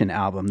Disintegration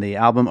album, the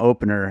album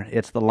opener.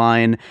 It's the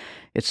line,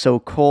 "It's so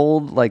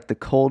cold, like the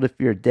cold if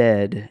you're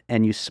dead,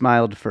 and you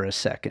smiled for a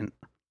second,"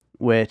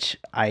 which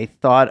I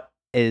thought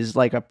is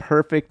like it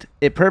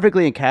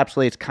perfectly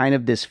encapsulates kind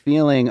of this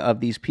feeling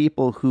of these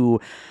people who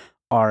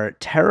are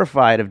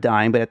terrified of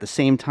dying, but at the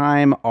same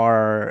time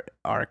are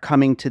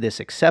coming to this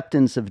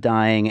acceptance of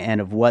dying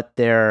and of what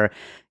they're,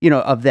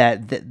 of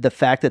that, the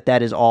fact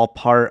that is all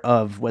part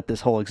of what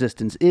this whole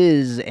existence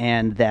is,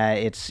 and that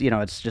it's,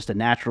 it's just a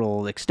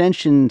natural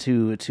extension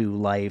to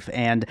life,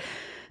 and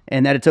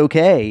that it's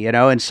okay,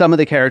 and some of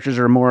the characters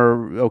are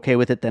more okay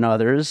with it than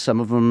others. Some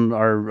of them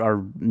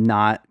are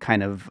not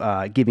kind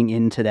of giving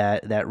into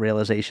that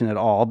realization at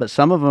all, but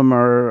some of them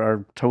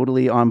are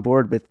totally on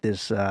board with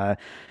this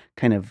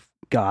kind of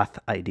goth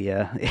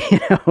idea,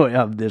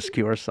 of this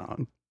Cure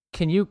song.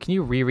 Can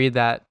you reread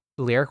that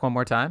lyric one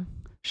more time?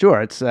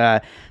 Sure.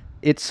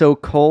 It's so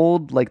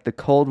cold, like the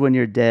cold when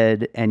you're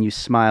dead, and you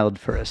smiled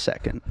for a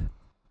second.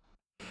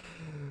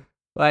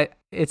 Well,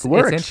 it's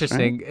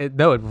interesting. Right?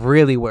 It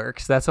really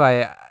works. That's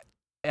why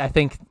I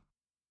think,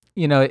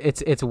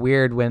 it's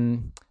weird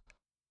when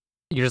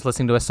you're just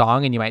listening to a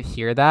song and you might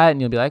hear that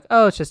and you'll be like,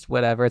 oh, it's just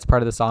whatever, it's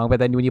part of the song. But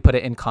then when you put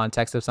it in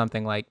context of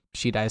something like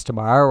She Dies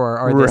Tomorrow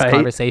or this Right.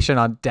 conversation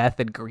on death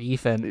and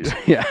grief and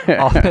Yeah.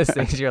 all those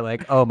things, you're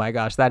like, oh my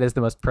gosh, that is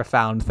the most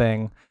profound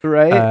thing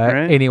Right.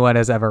 anyone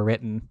has ever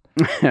written.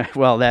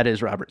 Well, that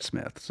is Robert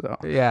Smith, so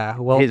Yeah,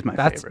 well, he's my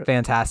that's favorite.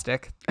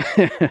 fantastic.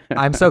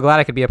 I'm so glad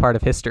I could be a part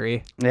of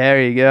history.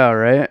 There you go,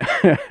 right?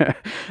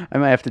 I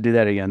might have to do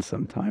that again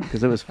sometime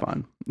because it was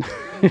fun.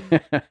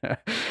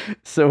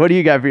 So what do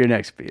you got for your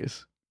next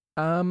piece?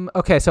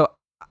 Okay, so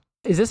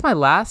is this my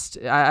last?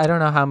 I don't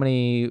know how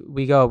many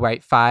we go,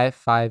 right? Five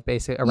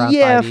basic, around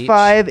Yeah, 5 each.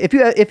 5.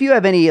 If you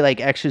have any like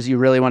extras you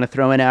really want to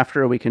throw in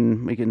after, we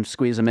can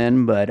squeeze them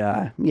in, but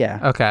yeah.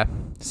 Okay,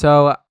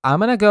 so I'm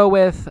gonna go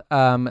with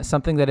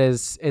something that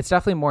it's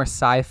definitely more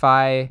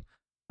sci-fi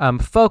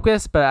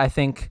focused, but I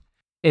think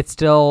it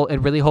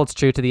really holds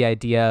true to the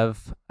idea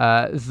of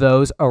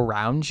those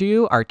around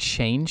you are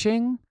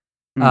changing,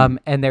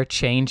 and they're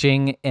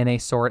changing in a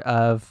sort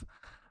of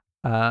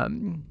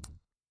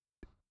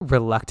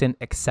reluctant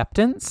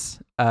acceptance,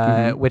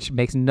 which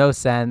makes no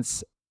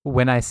sense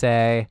when I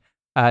say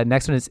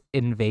next one is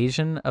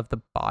Invasion of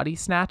the Body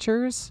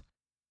Snatchers.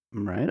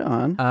 Right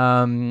on.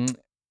 And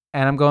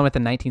I'm going with the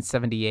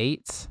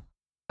 1978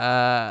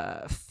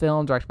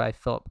 film directed by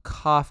Philip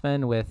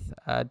Kaufman with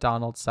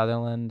Donald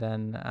Sutherland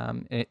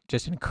and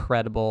just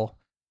incredible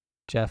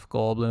Jeff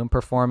Goldblum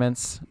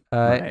performance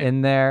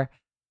in there.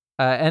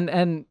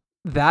 And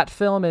that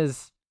film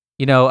is,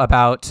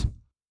 about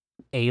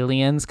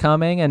aliens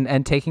coming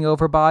and taking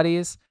over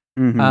bodies.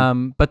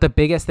 But the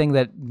biggest thing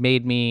that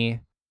made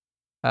me,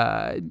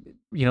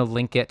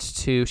 link it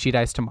to She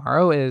Dies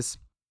Tomorrow is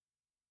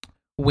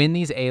when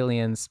these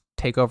aliens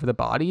take over the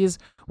bodies,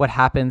 what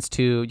happens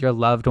to your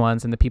loved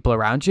ones and the people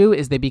around you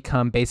is they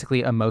become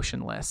basically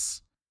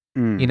emotionless.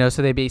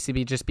 So they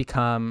basically just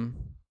become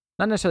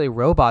not necessarily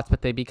robots,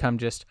 but they become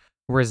just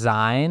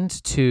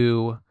resigned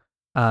to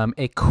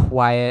a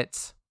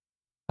quiet,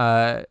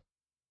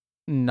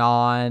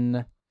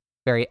 non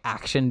very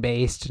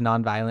action-based,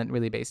 non-violent,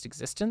 really based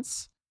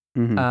existence.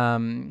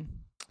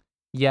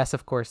 Yes,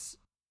 of course,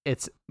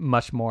 it's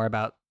much more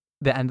about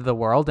the end of the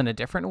world in a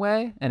different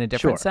way, in a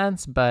different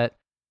sense, but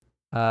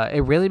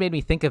it really made me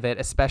think of it,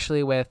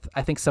 especially with,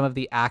 I think, some of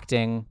the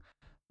acting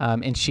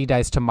in She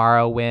Dies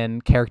Tomorrow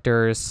when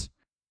characters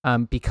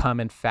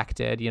become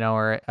infected,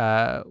 or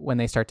when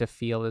they start to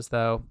feel as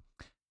though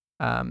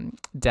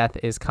death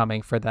is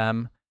coming for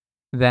them.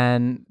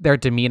 Then their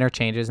demeanor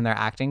changes and their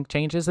acting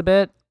changes a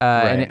bit,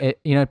 and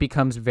it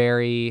becomes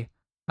very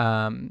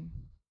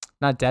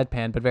not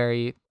deadpan, but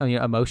very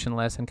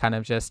emotionless and kind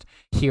of just,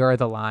 here are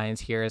the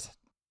lines, here's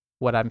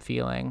what I'm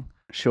feeling.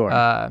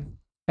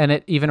 And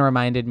it even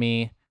reminded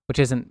me, which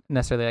isn't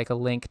necessarily like a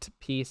linked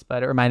piece,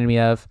 but it reminded me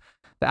of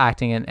the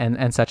acting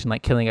and such in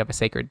like Killing of a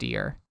Sacred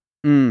Deer.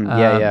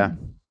 Yeah.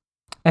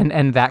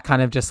 And that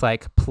kind of just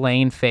like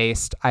plain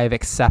faced, I've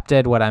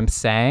accepted what I'm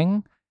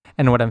saying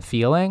and what I'm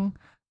feeling.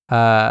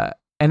 And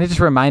it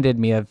just reminded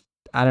me of,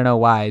 I don't know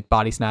why,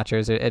 Body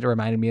Snatchers. It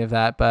reminded me of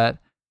that, but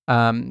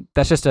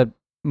that's just a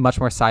much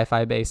more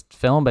sci-fi based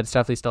film, but it's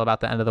definitely still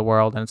about the end of the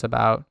world, and it's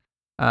about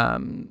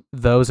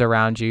those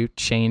around you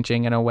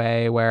changing in a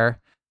way where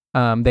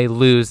they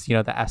lose,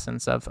 the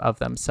essence of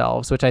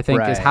themselves, which I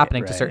think is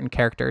happening to certain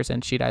characters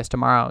in She Dies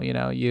Tomorrow.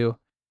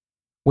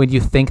 When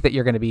you think that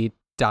you're going to be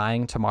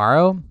dying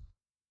tomorrow,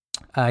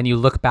 and you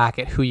look back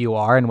at who you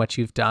are and what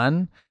you've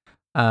done,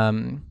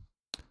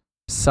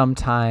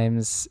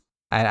 sometimes,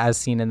 as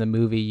seen in the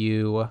movie,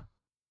 you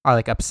are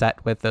like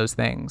upset with those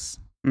things,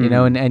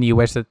 and you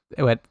wish that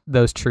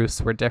those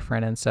truths were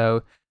different, and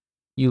so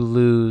you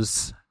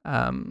lose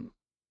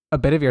a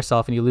bit of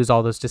yourself, and you lose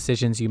all those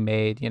decisions you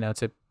made,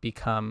 to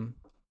become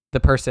the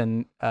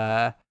person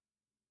that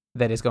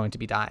is going to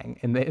be dying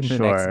in the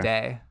next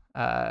day.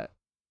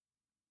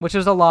 Which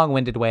is a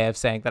long-winded way of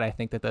saying that I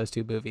think that those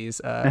two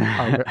movies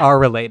are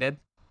related.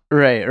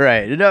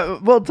 Right. No,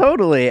 well,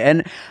 totally,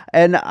 and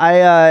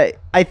I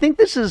think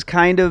this is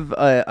kind of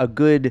a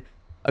good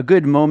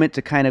moment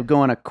to kind of go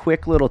on a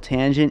quick little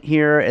tangent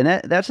here, and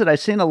that's it.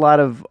 I've seen a lot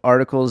of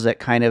articles that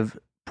kind of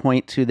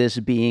point to this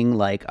being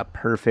like a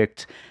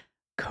perfect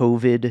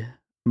COVID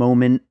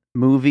moment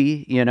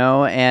movie,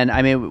 and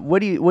I mean, what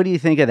do you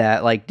think of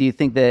that? Like, do you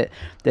think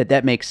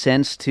that makes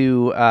sense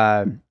to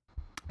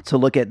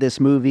look at this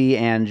movie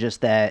and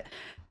just that?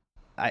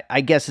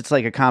 I guess it's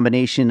like a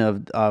combination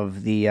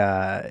of the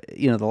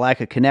the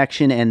lack of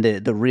connection and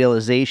the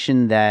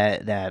realization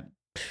that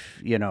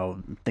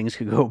things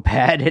could go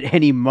bad at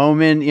any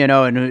moment,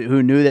 and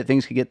who knew that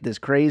things could get this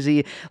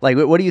crazy? Like,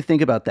 what do you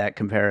think about that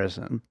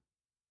comparison?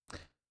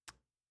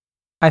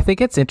 I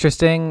think it's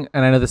interesting,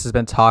 and I know this has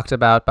been talked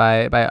about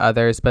by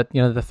others, but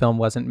the film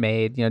wasn't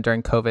made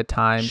during COVID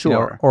times,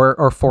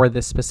 or for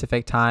this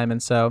specific time,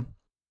 and so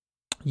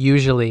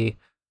usually,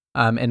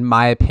 in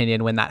my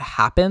opinion, when that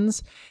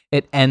happens,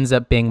 it ends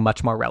up being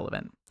much more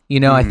relevant.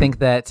 I think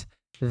that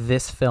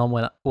this film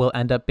will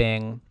end up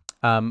being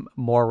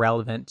more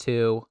relevant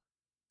to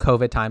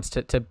COVID times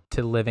to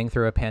living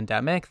through a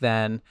pandemic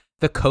than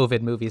the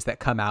COVID movies that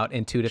come out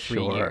in 2 to 3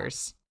 Sure.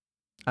 years.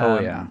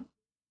 Yeah.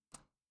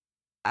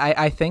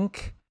 I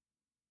think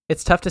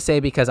it's tough to say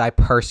because I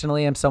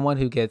personally am someone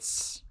who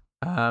gets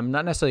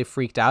not necessarily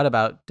freaked out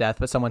about death,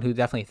 but someone who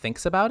definitely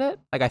thinks about it.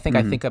 Like I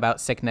think about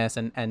sickness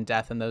and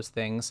death and those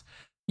things,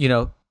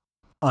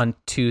 on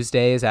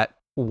Tuesdays at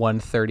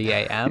 1:30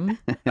 a.m.,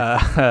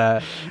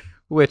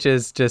 which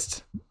is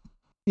just,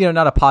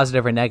 not a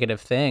positive or negative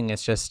thing.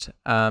 It's just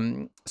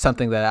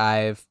something that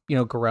I've,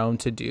 grown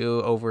to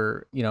do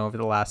over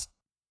the last,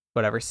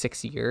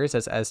 6 years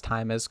as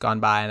time has gone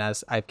by and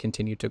as I've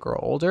continued to grow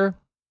older.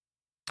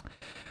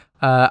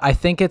 I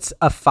think it's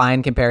a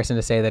fine comparison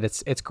to say that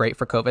it's great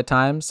for COVID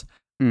times.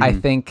 I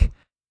think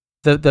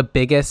the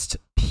biggest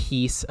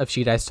piece of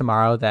She Dies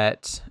Tomorrow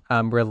that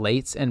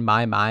relates in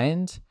my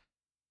mind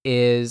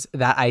is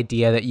that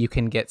idea that you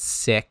can get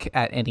sick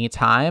at any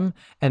time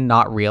and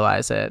not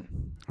realize it.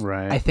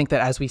 Right. I think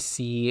that as we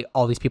see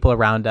all these people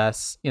around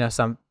us,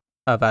 some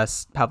of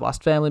us have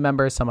lost family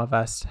members, some of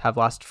us have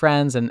lost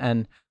friends,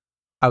 and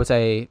I would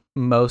say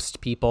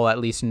most people at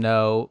least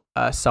know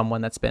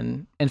someone that's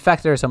been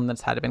infected or someone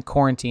that's had been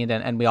quarantined,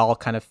 and we all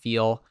kind of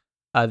feel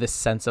this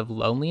sense of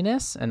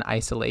loneliness and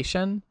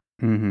isolation,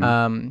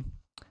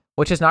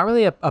 which is not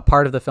really a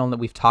part of the film that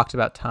we've talked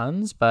about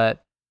tons,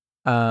 but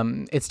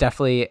it's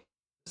definitely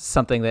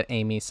something that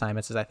Amy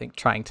Simons is, I think,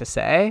 trying to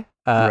say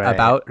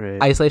about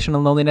isolation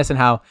and loneliness and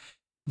how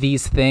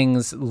these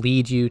things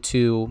lead you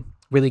to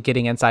really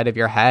getting inside of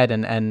your head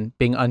and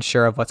being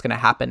unsure of what's going to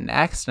happen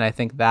next. And I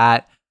think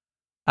that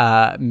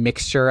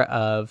mixture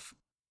of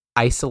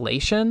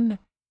isolation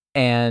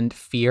and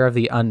fear of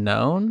the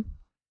unknown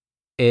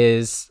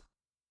is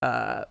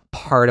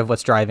part of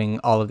what's driving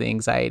all of the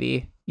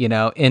anxiety,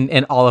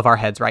 in all of our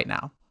heads right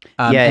now.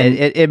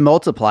 It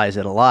multiplies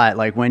it a lot.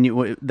 Like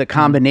when the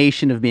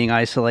combination of being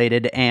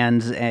isolated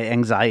and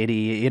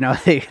anxiety,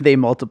 they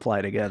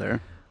multiply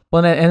together.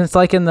 Well, and it's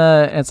like in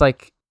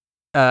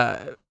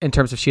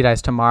terms of She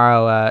Dies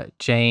Tomorrow,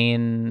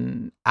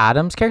 Jane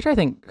Addams' character, I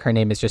think her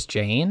name is just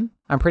Jane,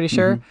 I'm pretty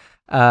sure.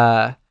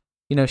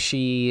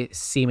 She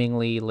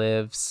seemingly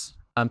lives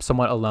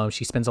somewhat alone.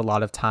 She spends a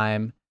lot of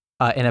time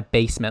in a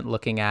basement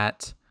looking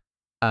under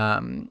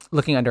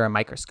a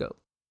microscope,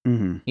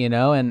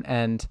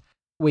 and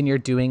when you're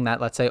doing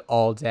that, let's say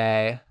all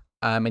day,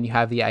 and you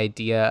have the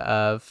idea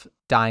of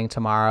dying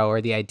tomorrow or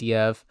the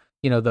idea of,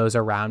 those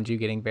around you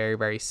getting very,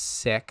 very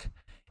sick,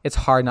 it's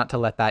hard not to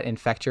let that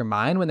infect your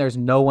mind when there's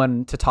no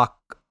one to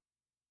talk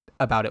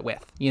about it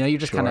with. You're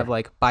just kind of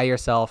like by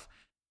yourself.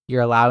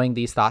 You're allowing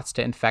these thoughts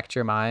to infect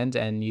your mind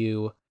and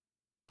you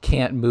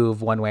can't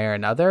move one way or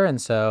another. And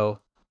so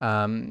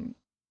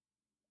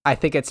I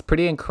think it's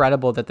pretty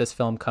incredible that this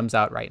film comes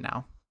out right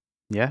now.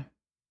 Yeah.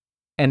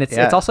 And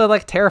it's also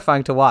like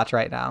terrifying to watch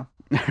right now.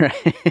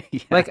 Right.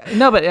 Yeah. Like,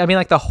 no, but I mean,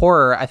 like the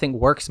horror, I think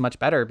works much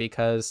better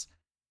because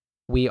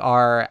we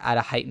are at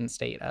a heightened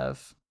state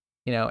of,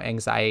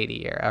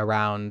 anxiety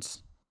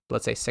around,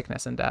 let's say,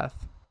 sickness and death.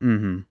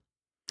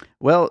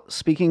 Well,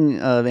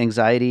 speaking of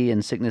anxiety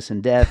and sickness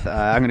and death,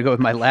 I'm going to go with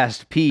my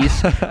last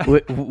piece,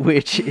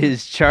 which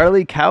is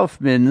Charlie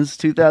Kaufman's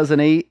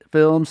 2008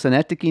 film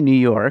Synecdoche, New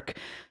York,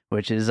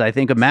 which is, I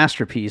think, a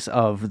masterpiece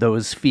of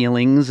those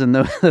feelings and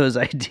those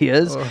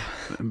ideas.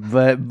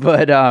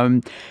 But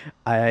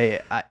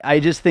I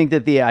just think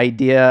that the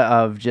idea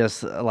of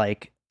just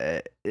like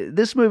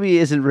this movie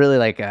isn't really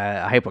like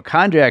a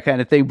hypochondriac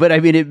kind of thing, but I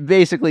mean, it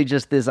basically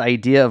just this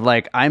idea of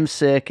like, I'm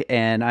sick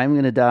and I'm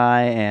going to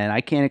die and I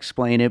can't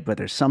explain it, but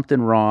there's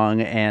something wrong.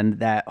 And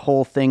that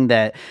whole thing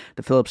that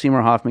the Philip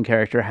Seymour Hoffman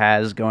character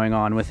has going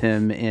on with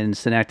him in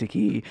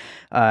Synecdoche,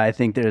 I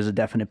think there's a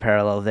definite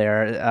parallel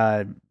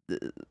there.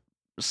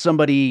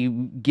 Somebody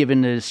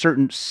given a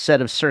certain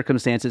set of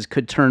circumstances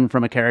could turn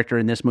from a character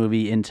in this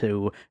movie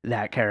into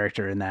that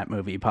character in that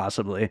movie,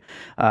 possibly.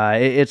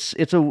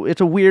 It's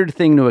a weird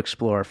thing to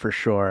explore for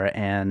sure,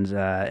 and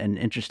an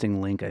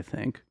interesting link, I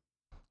think.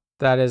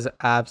 That is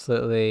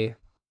absolutely,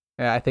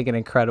 I think, an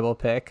incredible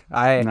pick.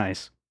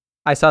 Nice.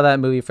 I saw that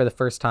movie for the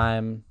first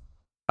time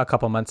a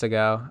couple months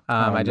ago.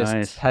 I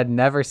just had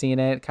never seen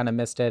it, kind of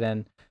missed it,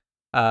 and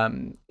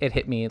it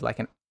hit me like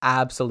an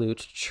absolute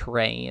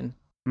train.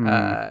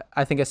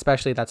 I think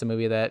especially that's a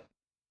movie that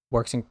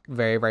works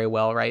very, very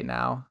well right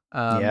now.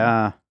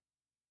 I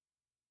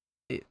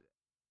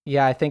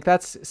think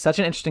that's such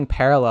an interesting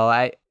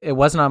parallel. It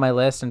wasn't on my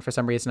list, and for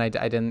some reason I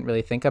didn't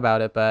really think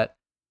about it, but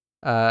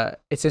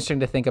it's interesting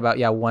to think about,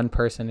 one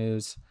person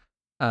who's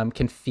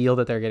can feel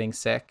that they're getting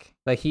sick.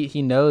 Like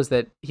he knows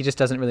that he just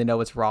doesn't really know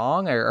what's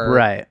wrong or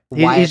right.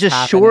 Why he's just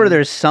happening. Sure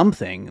there's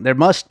something. There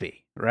must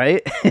be,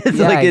 right? It's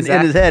like exactly.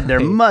 in his head, there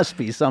must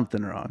be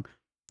something wrong.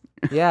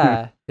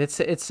 Yeah,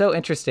 it's so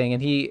interesting,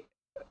 and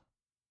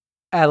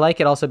I like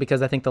it also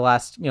because I think the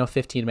last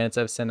 15 minutes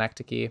of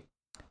Synecdoche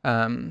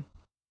have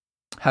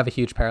a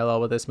huge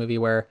parallel with this movie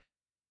where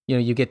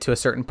you get to a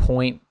certain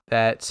point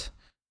that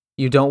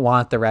you don't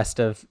want the rest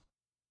of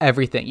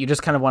everything. You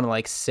just kind of want to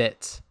like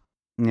sit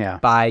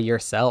by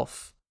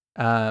yourself.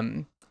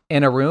 And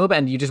in a room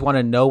and you just want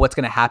to know what's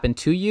going to happen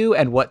to you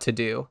and what to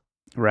do.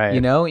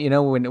 Right.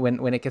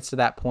 When it gets to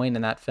that point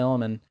in that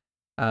film, and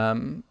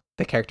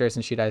the characters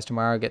in She Dies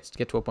Tomorrow get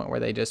to a point where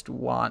they just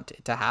want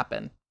it to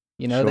happen.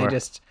 They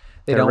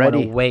don't want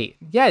to wait.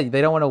 Yeah, they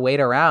don't want to wait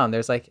around.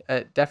 There's like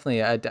definitely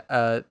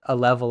a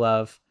level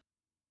of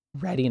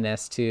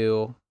readiness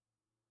to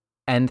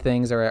end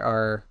things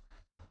or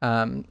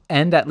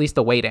end at least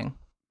the waiting.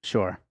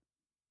 Sure.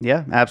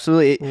 Yeah,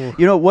 absolutely.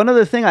 Ooh. One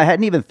other thing I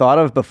hadn't even thought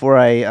of before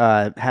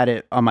I had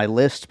it on my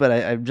list, but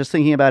I'm just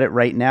thinking about it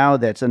right now.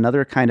 That's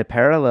another kind of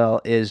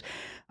parallel is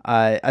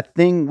a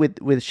thing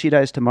with She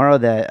Dies Tomorrow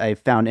that I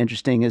found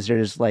interesting is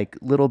there's like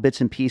little bits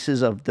and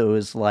pieces of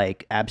those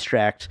like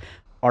abstract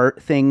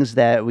art things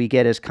that we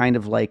get as kind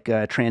of like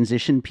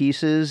transition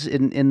pieces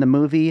in the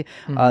movie.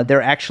 Mm-hmm.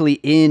 They're actually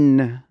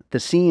in the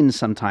scenes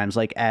sometimes,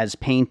 like as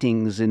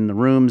paintings in the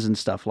rooms and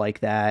stuff like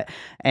that.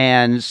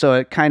 And so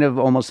it kind of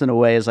almost in a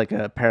way is like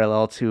a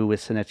parallel to with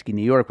Synecdoche,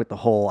 New York, with the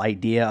whole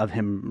idea of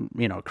him,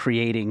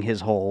 creating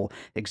his whole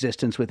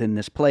existence within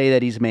this play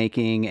that he's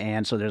making.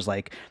 And so there's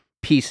like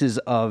pieces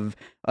of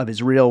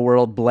his real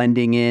world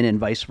blending in and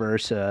vice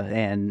versa,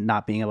 and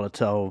not being able to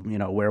tell,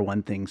 where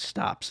one thing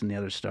stops and the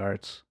other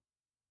starts.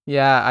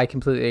 Yeah, I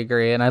completely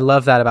agree. And I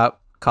love that about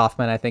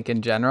Kaufman, I think,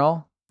 in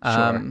general.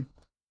 Sure.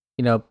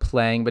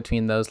 Playing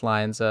between those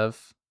lines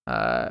of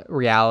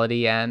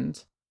reality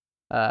and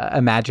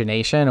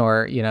imagination,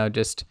 or,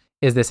 just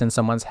is this in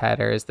someone's head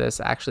or is this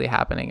actually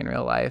happening in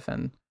real life?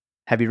 And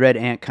have you read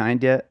Aunt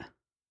Kind yet?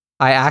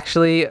 I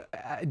actually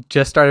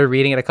just started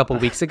reading it a couple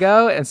weeks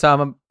ago. And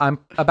so I'm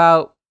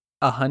about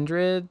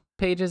 100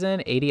 pages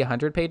in,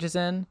 100 pages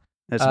in.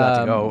 It's about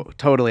to go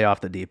totally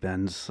off the deep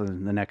ends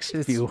in the next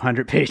few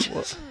hundred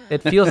pages.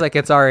 It feels like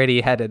it's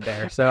already headed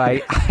there. So I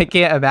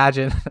can't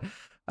imagine.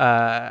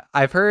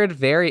 I've heard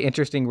very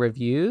interesting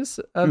reviews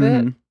of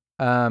it.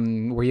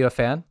 Were you a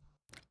fan?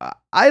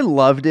 I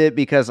loved it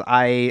because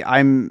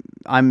I'm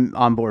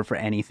on board for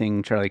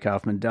anything Charlie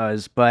Kaufman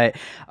does, but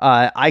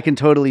I can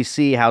totally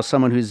see how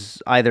someone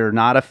who's either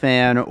not a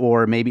fan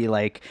or maybe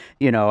like,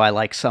 I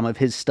like some of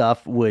his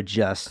stuff would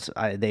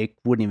they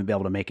wouldn't even be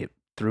able to make it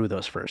through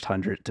those first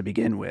 100 to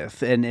begin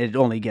with, and it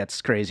only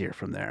gets crazier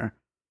from there.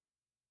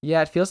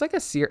 Yeah, it feels like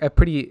a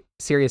pretty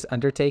serious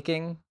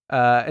undertaking,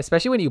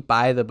 especially when you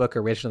buy the book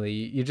originally.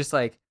 You just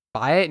like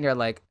buy it and you're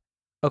like,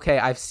 okay,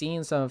 I've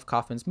seen some of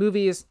Kaufman's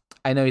movies.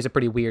 I know he's a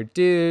pretty weird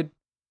dude.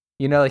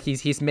 Like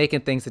he's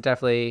making things that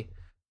definitely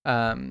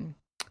are,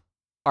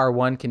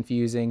 one,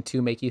 confusing,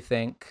 two, make you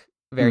think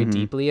very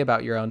deeply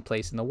about your own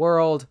place in the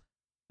world.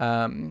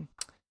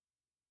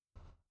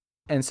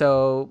 And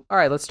so, all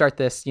right, let's start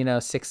this,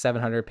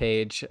 600-700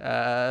 page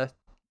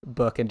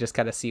book and just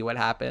kind of see what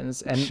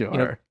happens. And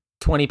sure.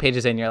 20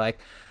 pages in, you're like,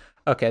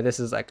 okay, this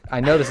is like, I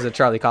know this is a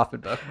Charlie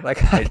Kaufman book.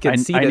 Like I can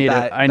see I need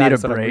a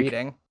what I'm break.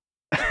 reading.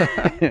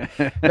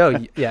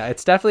 No, yeah,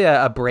 it's definitely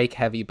a break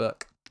heavy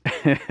book.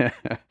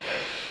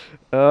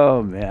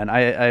 Oh man,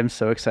 I'm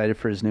so excited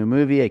for his new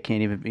movie. I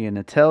can't even begin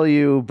to tell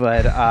you.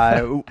 But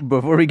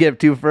before we get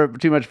too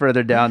much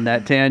further down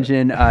that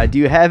tangent, do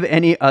you have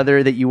any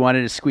other that you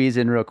wanted to squeeze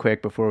in real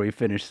quick before we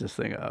finish this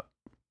thing up?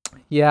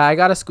 Yeah, I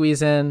gotta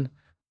squeeze in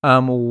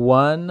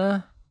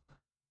one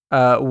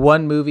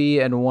movie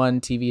and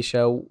one TV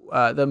show.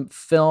 The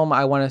film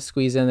I want to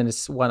squeeze in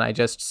is one I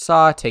just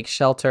saw, Take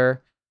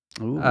Shelter.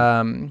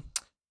 Ooh.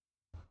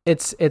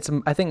 It's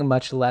I think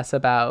much less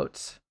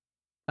about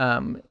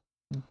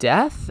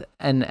death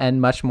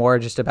and much more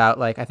just about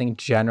like I think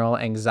general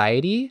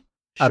anxiety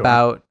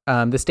about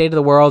the state of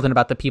the world and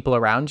about the people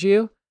around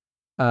you.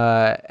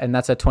 And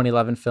that's a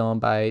 2011 film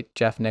by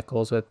Jeff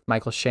Nichols with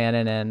Michael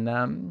Shannon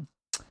and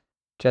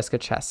Jessica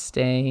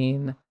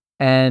Chastain.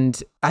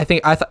 And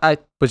I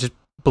was just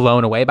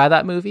blown away by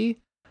that movie.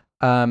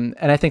 And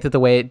I think that the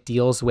way it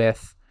deals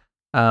with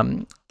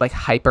like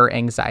hyper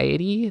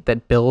anxiety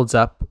that builds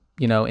up,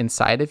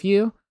 inside of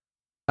you,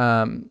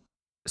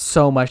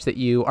 so much that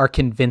you are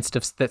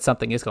convinced that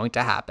something is going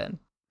to happen.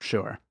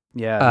 Sure.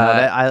 Yeah,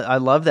 I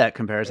love that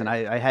comparison.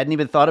 I hadn't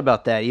even thought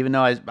about that, even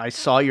though I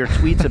saw your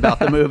tweets about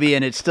the movie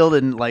and it still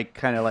didn't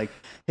kind of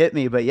hit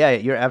me. But yeah,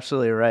 you're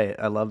absolutely right.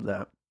 I love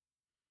that.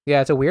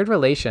 Yeah, it's a weird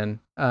relation.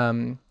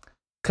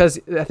 Because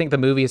I think the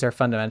movies are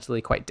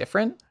fundamentally quite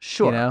different.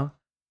 Sure.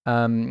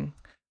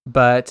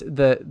 But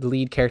the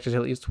lead characters,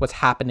 at least what's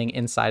happening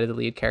inside of the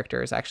lead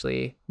characters,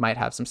 actually might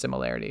have some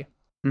similarity.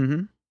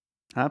 Mm-hmm.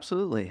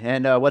 Absolutely.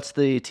 And what's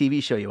the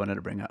TV show you wanted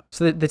to bring up?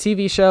 So the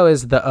TV show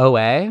is The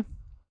OA.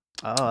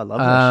 Oh, I love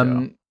that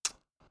show.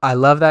 I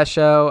love that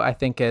show. I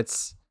think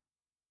it's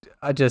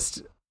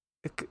just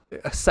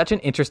such an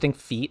interesting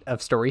feat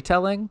of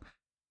storytelling.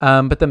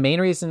 But the main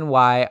reason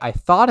why I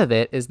thought of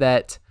it is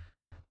that,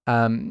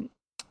 Britt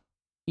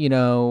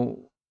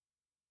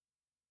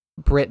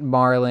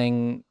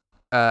Marling,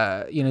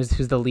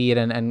 who's the lead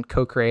and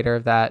co-creator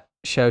of that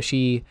show,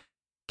 she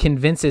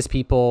convinces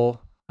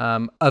people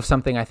of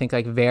something I think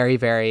like very,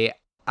 very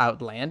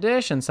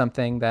outlandish and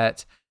something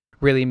that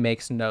really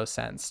makes no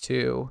sense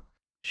to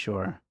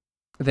sure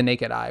the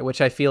naked eye,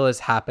 which I feel is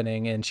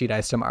happening in She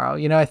Dies Tomorrow.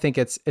 You know, I think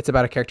it's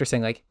about a character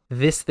saying like,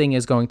 this thing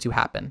is going to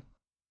happen,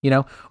 you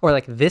know, or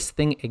like this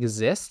thing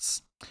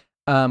exists,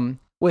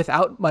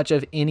 without much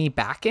of any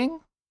backing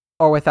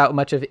or without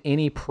much of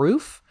any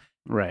proof,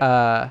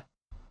 right,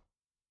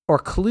 or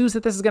clues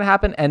that this is going to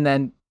happen. And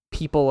then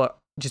people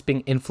just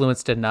being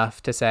influenced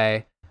enough to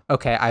say,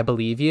 okay, I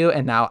believe you.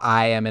 And now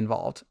I am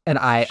involved. And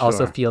I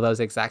also feel those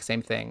exact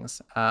same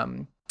things.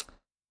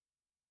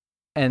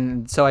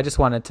 And so I just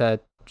wanted to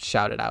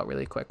shout it out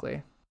really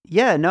quickly.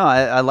 Yeah, no,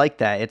 I like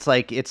that. It's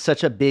like it's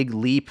such a big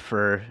leap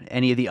for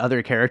any of the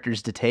other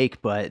characters to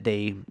take, but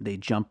they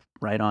jump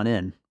right on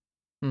in.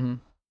 Mm-hmm.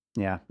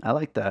 Yeah, I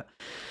like that.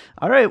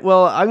 All right,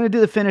 well, I'm going to do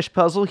the finished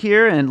puzzle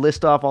here and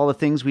list off all the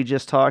things we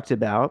just talked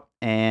about,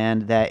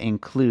 and that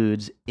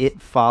includes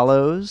It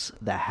Follows,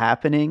 The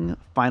Happening,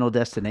 Final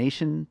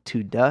Destination,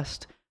 To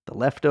Dust, The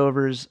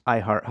Leftovers, I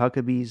Heart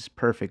Huckabees,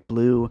 Perfect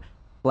Blue,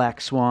 Black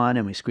Swan,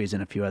 and we squeeze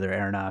in a few other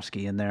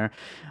Aronofsky in there.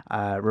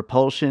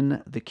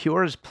 Repulsion, The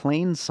Cure's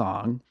Plain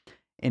Song,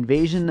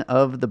 Invasion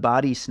of the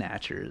Body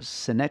Snatchers,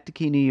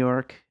 Synecdoche, New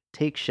York,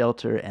 Take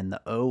Shelter, and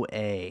The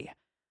OA.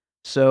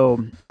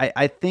 So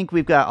I think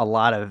we've got a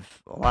lot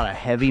of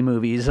heavy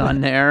movies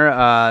on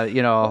there.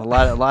 You know, a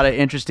lot of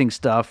interesting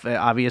stuff.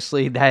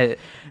 Obviously, that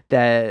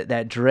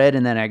dread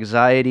and that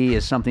anxiety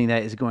is something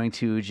that is going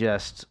to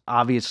just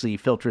obviously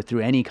filter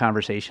through any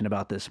conversation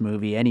about this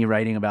movie, any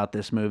writing about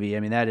this movie. I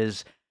mean,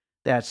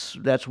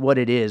 that's what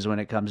it is when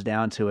it comes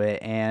down to it.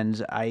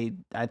 And I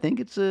think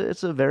it's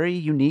a very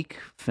unique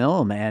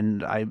film,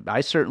 and I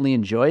certainly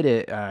enjoyed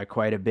it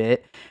quite a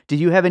bit. Did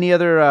you have any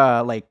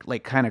other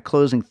like kind of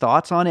closing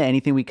thoughts on it?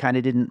 Anything we kind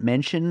of didn't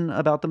mention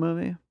about the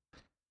movie?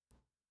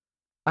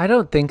 I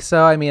don't think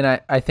so. I mean,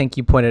 I think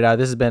you pointed out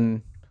this has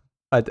been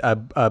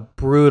a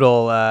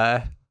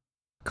brutal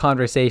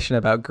conversation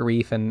about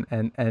grief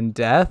and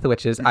death,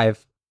 which is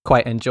I've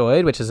quite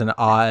enjoyed, which is an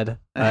odd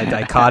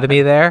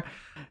dichotomy there.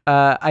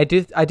 I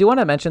do want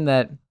to mention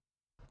that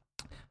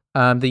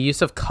the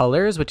use of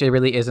colors, which it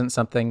really isn't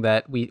something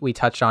that we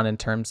touched on in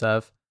terms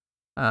of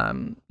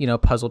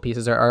puzzle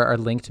pieces or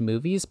linked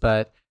movies,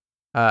 but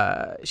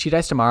She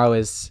Dies Tomorrow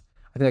is,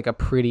 I think, like a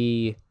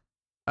pretty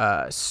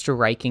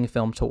striking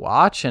film to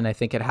watch, and I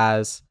think it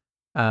has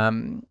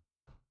an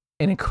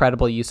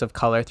incredible use of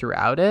color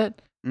throughout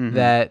it. Mm-hmm.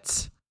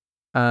 That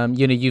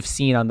you've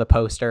seen on the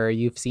poster,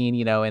 you've seen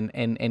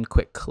in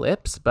quick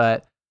clips,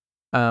 but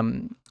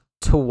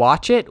to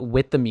watch it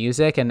with the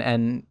music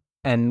and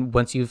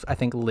once you've, I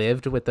think,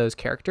 lived with those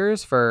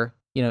characters for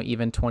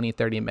even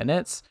 20-30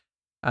 minutes,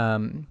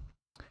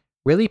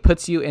 really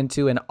puts you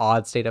into an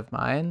odd state of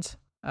mind,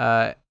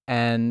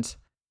 and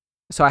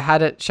so I had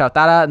to shout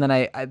that out. And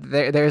then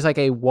there's like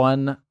there's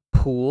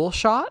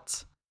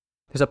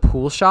a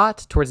pool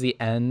shot towards the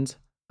end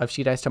of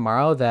She Dies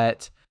Tomorrow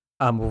that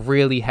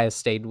really has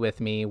stayed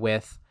with me,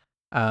 with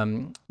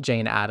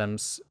Jane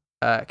Addams'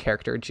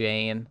 character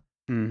Jane.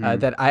 Mm-hmm.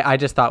 That I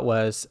just thought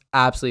was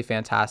absolutely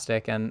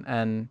fantastic,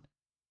 and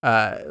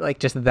like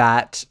just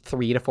that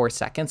 3 to 4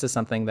 seconds is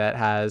something that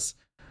has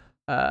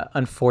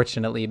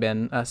unfortunately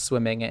been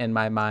swimming in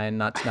my mind.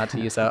 Not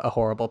to use a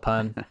horrible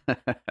pun.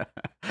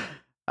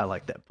 I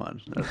like that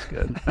pun. That's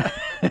good.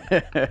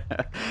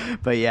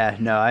 But yeah,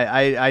 no,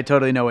 I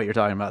totally know what you're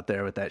talking about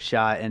there with that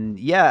shot, and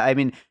yeah, I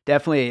mean,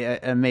 definitely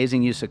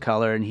amazing use of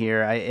color in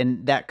here.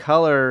 And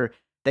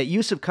that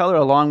use of color,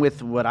 along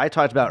with what I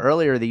talked about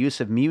earlier, the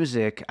use of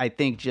music, I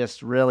think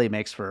just really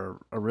makes for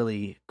a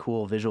really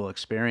cool visual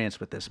experience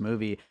with this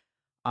movie.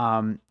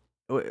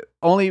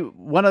 Only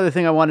one other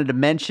thing I wanted to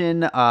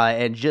mention,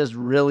 and just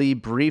really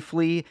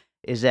briefly,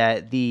 is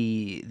that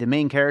the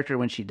main character,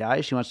 when she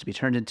dies, she wants to be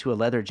turned into a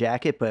leather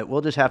jacket, but we'll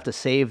just have to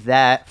save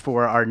that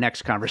for our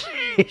next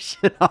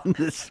conversation on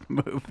this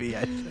movie,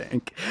 I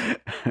think.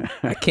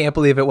 I can't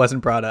believe it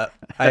wasn't brought up.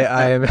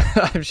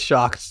 I'm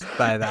shocked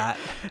by that.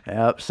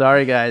 Yep.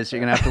 Sorry, guys.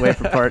 You're going to have to wait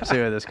for part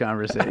 2 of this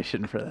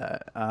conversation for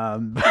that.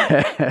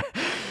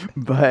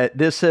 But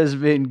this has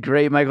been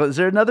great, Michael. Is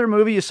there another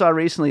movie you saw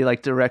recently you'd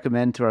like to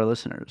recommend to our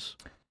listeners?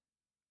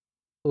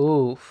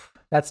 Oof.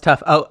 That's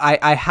tough. Oh,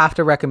 I have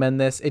to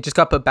recommend this. It just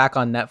got put back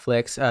on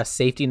Netflix.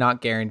 Safety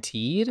Not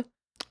Guaranteed.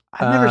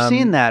 I've never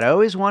seen that. I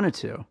always wanted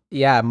to.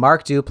 Yeah,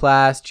 Mark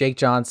Duplass, Jake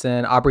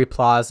Johnson, Aubrey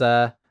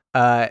Plaza.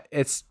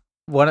 It's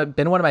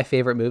been one of my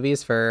favorite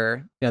movies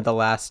for the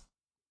last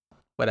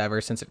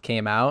since it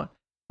came out,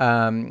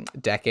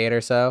 decade or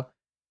so,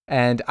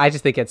 and I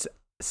just think it's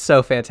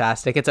so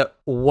fantastic. It's a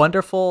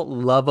wonderful,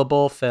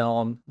 lovable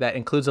film that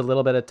includes a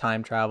little bit of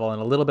time travel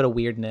and a little bit of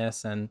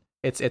weirdness, and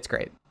it's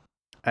great.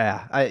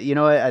 Yeah, you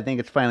know what? I think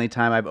it's finally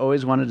time. I've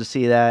always wanted to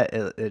see that.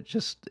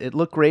 It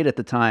looked great at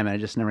the time, and I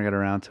just never got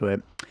around to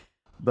it.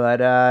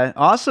 But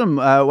awesome.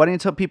 Why don't you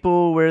tell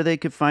people where they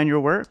could find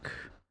your work?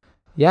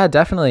 Yeah,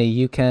 definitely.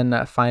 You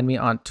can find me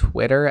on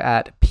Twitter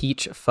at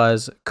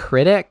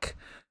PeachFuzzCritic.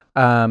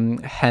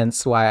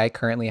 Hence why I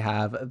currently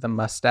have the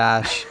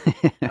mustache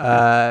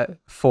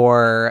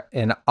for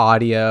an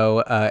audio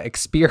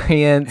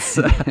experience.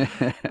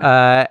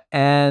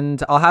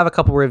 And I'll have a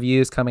couple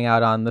reviews coming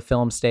out on the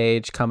film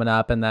stage coming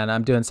up, and then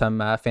I'm doing some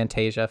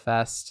Fantasia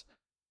Fest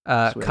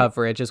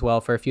coverage as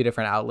well for a few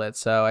different outlets.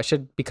 So I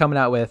should be coming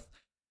out with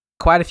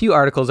quite a few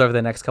articles over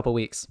the next couple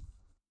weeks.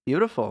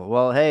 Beautiful.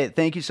 Well, hey,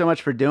 thank you so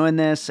much for doing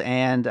this,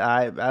 and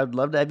I'd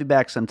love to have you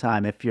back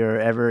sometime if you're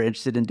ever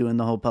interested in doing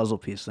the whole puzzle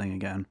piece thing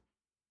again.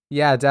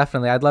 Yeah,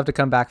 definitely. I'd love to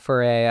come back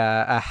for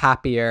a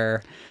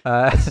happier,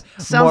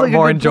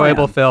 more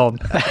enjoyable film.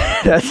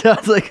 That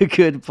sounds like a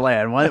good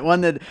plan.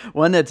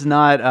 One that's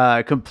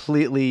not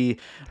completely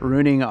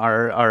ruining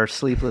our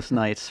sleepless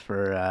nights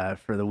for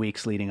the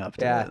weeks leading up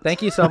to it. Yeah,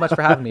 thank you so much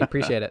for having me.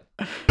 Appreciate it.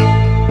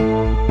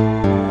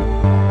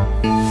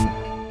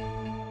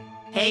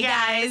 Hey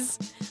guys,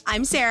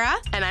 I'm Sarah.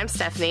 and I'm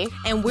Stephanie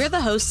And we're the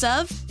hosts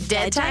of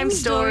Dead Time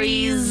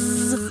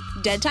Stories.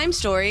 Dead Time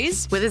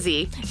Stories with a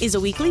Z. is a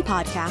weekly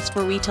podcast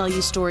where we tell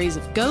you stories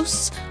of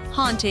ghosts,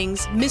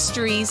 hauntings,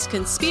 mysteries,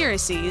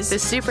 conspiracies, The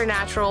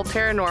supernatural,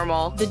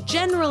 paranormal, the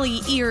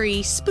generally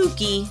eerie,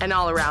 spooky. and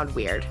all around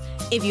weird.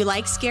 If you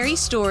like scary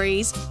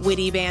stories,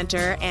 witty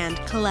banter, and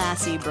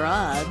classy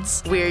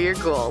broads, We're your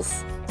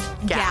ghouls.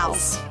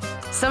 Gals.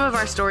 Some of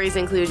our stories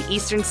include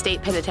Eastern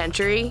State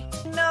Penitentiary.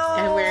 No.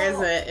 And where is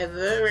it?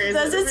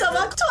 Does it sound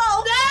like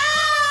 12?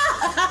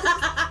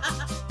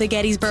 The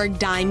Gettysburg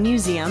Dime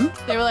Museum.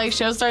 They were like,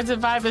 show starts at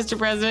 5, Mr.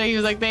 President. He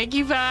was like, thank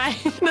you,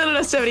 5. No,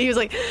 70. He was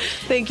like,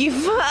 thank you,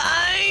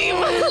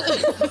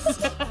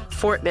 5.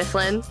 Fort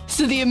Mifflin.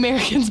 So the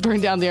Americans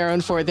burned down their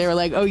own fort. They were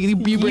like, oh, you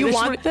British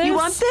want this? You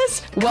want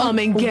this? Well, Come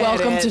and get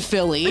welcome it. to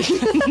Philly.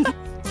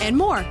 And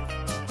more.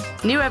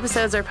 New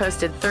episodes are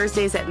posted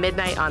Thursdays at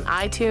midnight on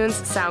iTunes,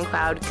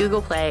 SoundCloud,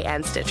 Google Play,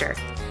 and Stitcher.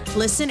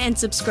 Listen and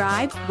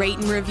subscribe, rate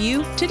and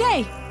review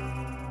today.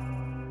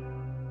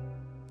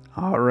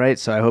 All right,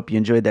 so I hope you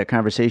enjoyed that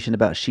conversation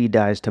about She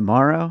Dies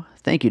Tomorrow.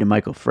 Thank you to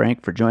Michael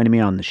Frank for joining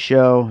me on the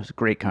show. It was a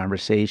great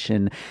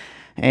conversation.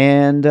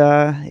 And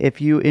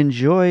if you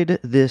enjoyed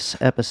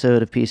this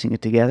episode of Piecing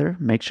It Together,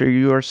 make sure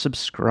you are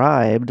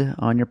subscribed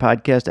on your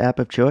podcast app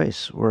of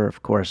choice. We're,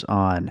 of course,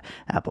 on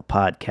Apple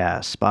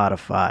Podcasts,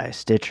 Spotify,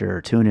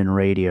 Stitcher, TuneIn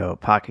Radio,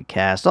 Pocket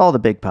Cast, all the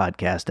big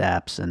podcast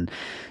apps. And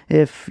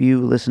if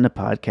you listen to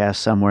podcasts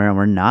somewhere and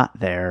we're not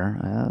there,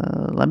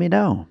 let me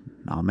know.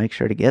 I'll make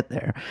sure to get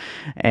there.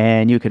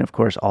 And you can, of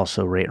course,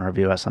 also rate and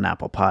review us on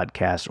Apple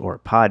Podcasts or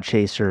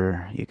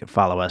Podchaser. You can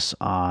follow us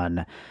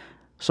on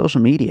social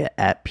media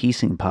at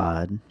Piecing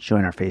Pod,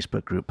 join our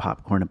Facebook group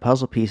Popcorn and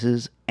Puzzle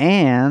Pieces,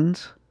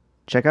 and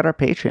check out our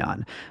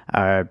Patreon.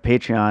 Our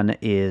Patreon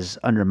is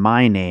under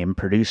my name,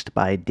 produced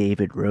by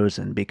David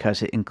Rosen,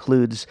 because it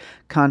includes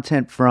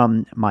content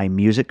from my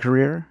music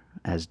career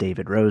as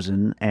David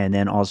Rosen, and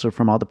then also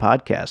from all the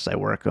podcasts I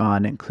work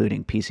on,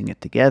 including Piecing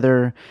It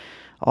Together,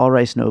 All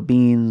Rice No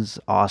Beans,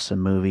 Awesome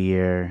Movie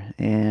Year,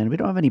 and we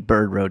don't have any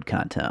Bird Road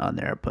content on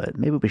there, but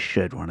maybe we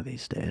should one of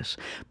these days.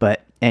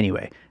 But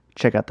anyway,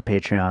 check out the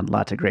Patreon.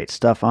 Lots of great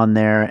stuff on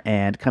there.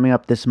 And coming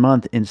up this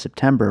month in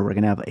September, we're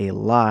going to have a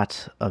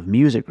lot of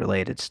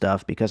music-related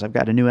stuff because I've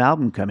got a new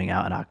album coming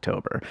out in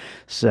October.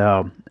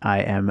 So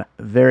I am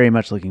very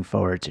much looking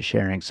forward to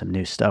sharing some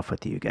new stuff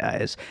with you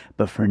guys.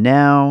 But for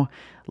now,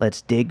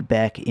 let's dig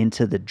back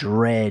into the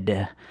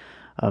dread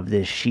of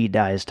this She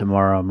Dies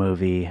Tomorrow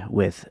movie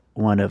with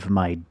one of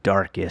my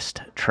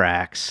darkest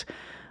tracks.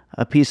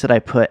 A piece that I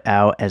put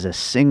out as a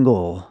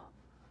single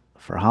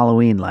for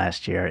Halloween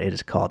last year. It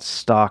is called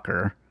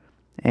Stalker,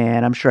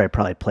 and I'm sure I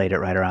probably played it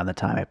right around the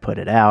time I put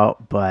it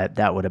out, but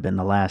that would have been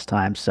the last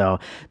time, so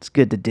it's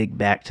good to dig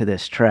back to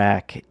this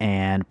track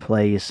and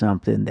play you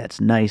something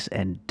that's nice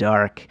and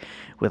dark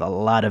with a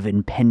lot of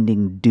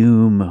impending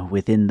doom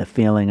within the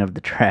feeling of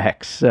the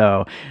track.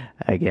 So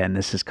again,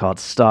 this is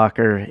called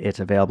Stalker. It's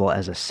available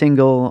as a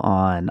single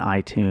on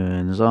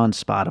iTunes, on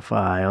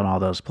Spotify, on all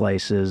those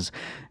places.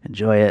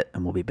 Enjoy it,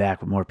 and we'll be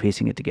back with more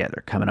Piecing It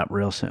Together coming up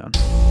real soon.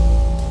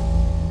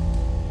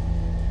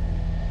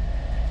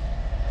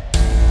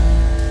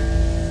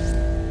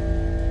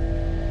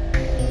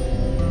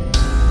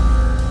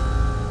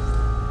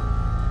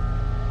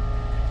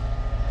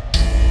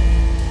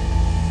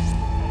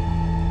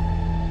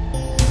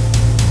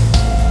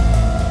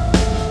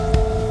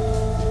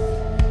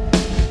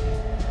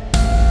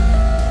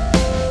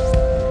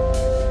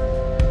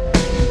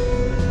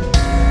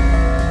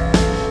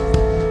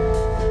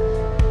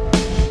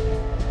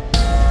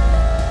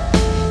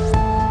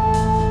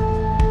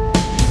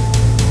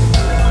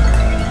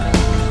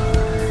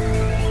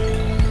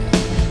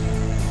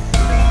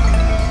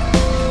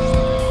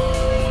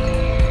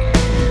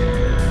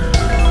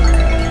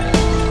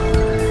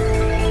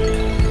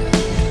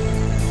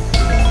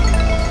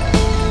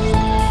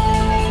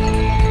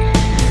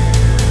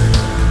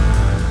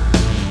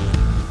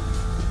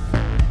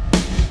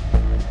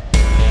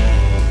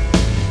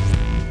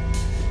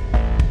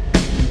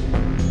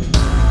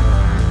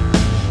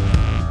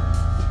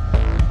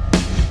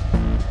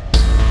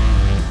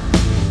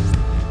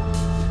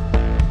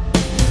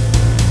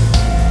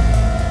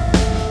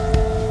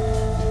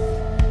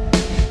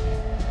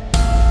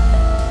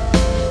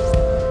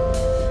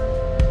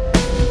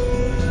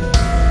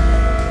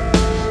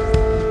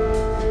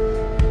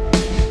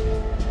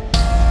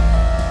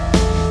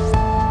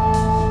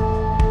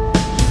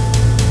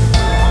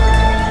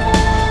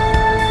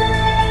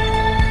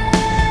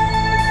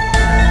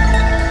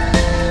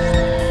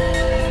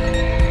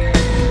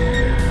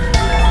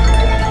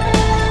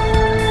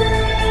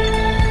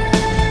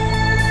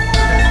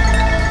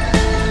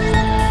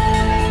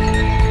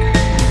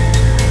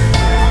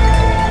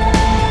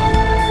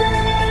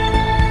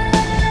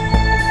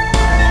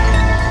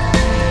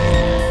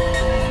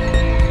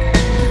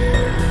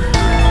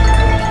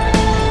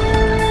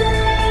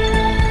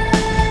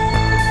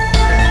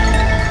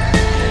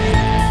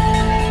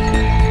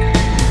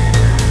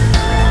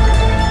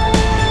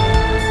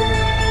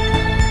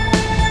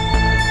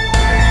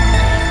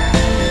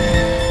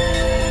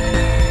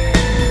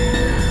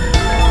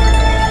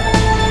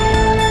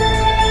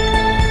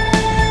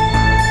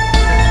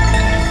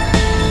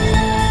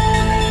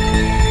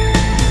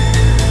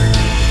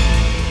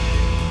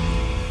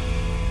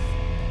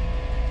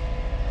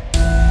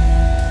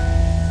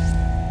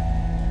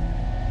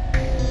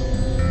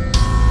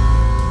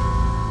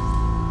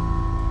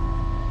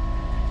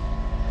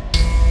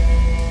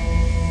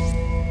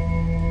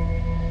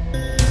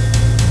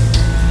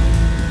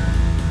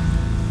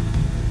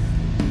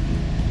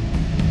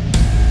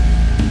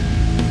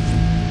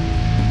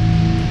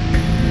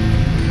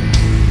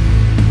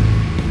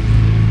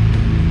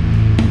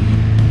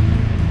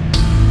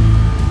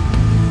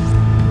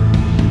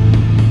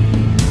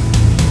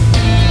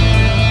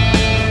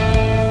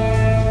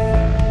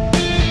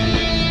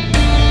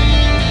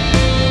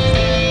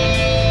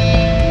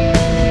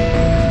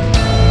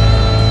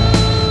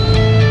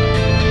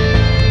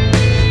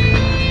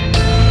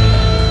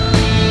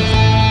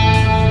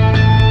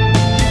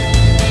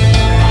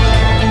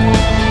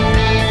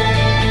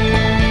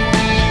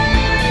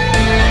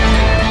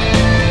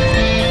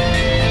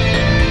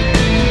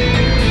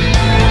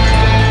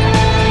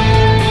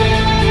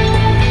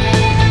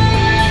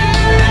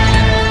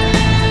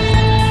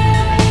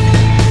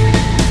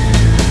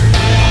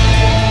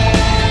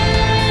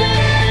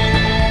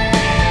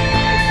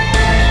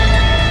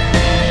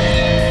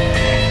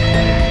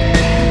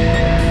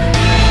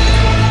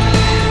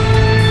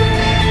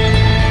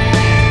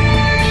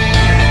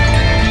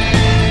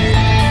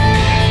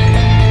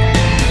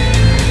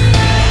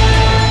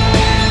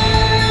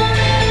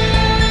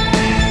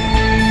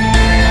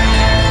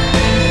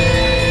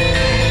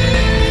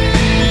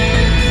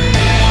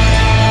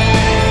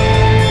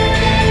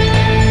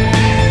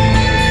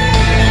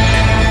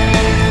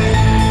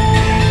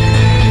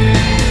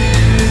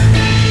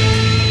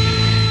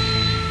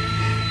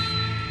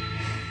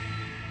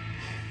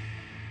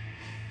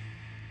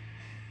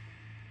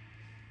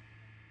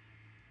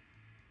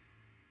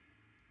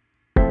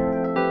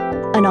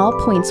 An All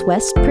Points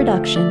West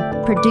production,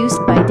 produced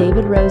by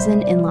David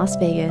Rosen in Las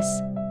Vegas.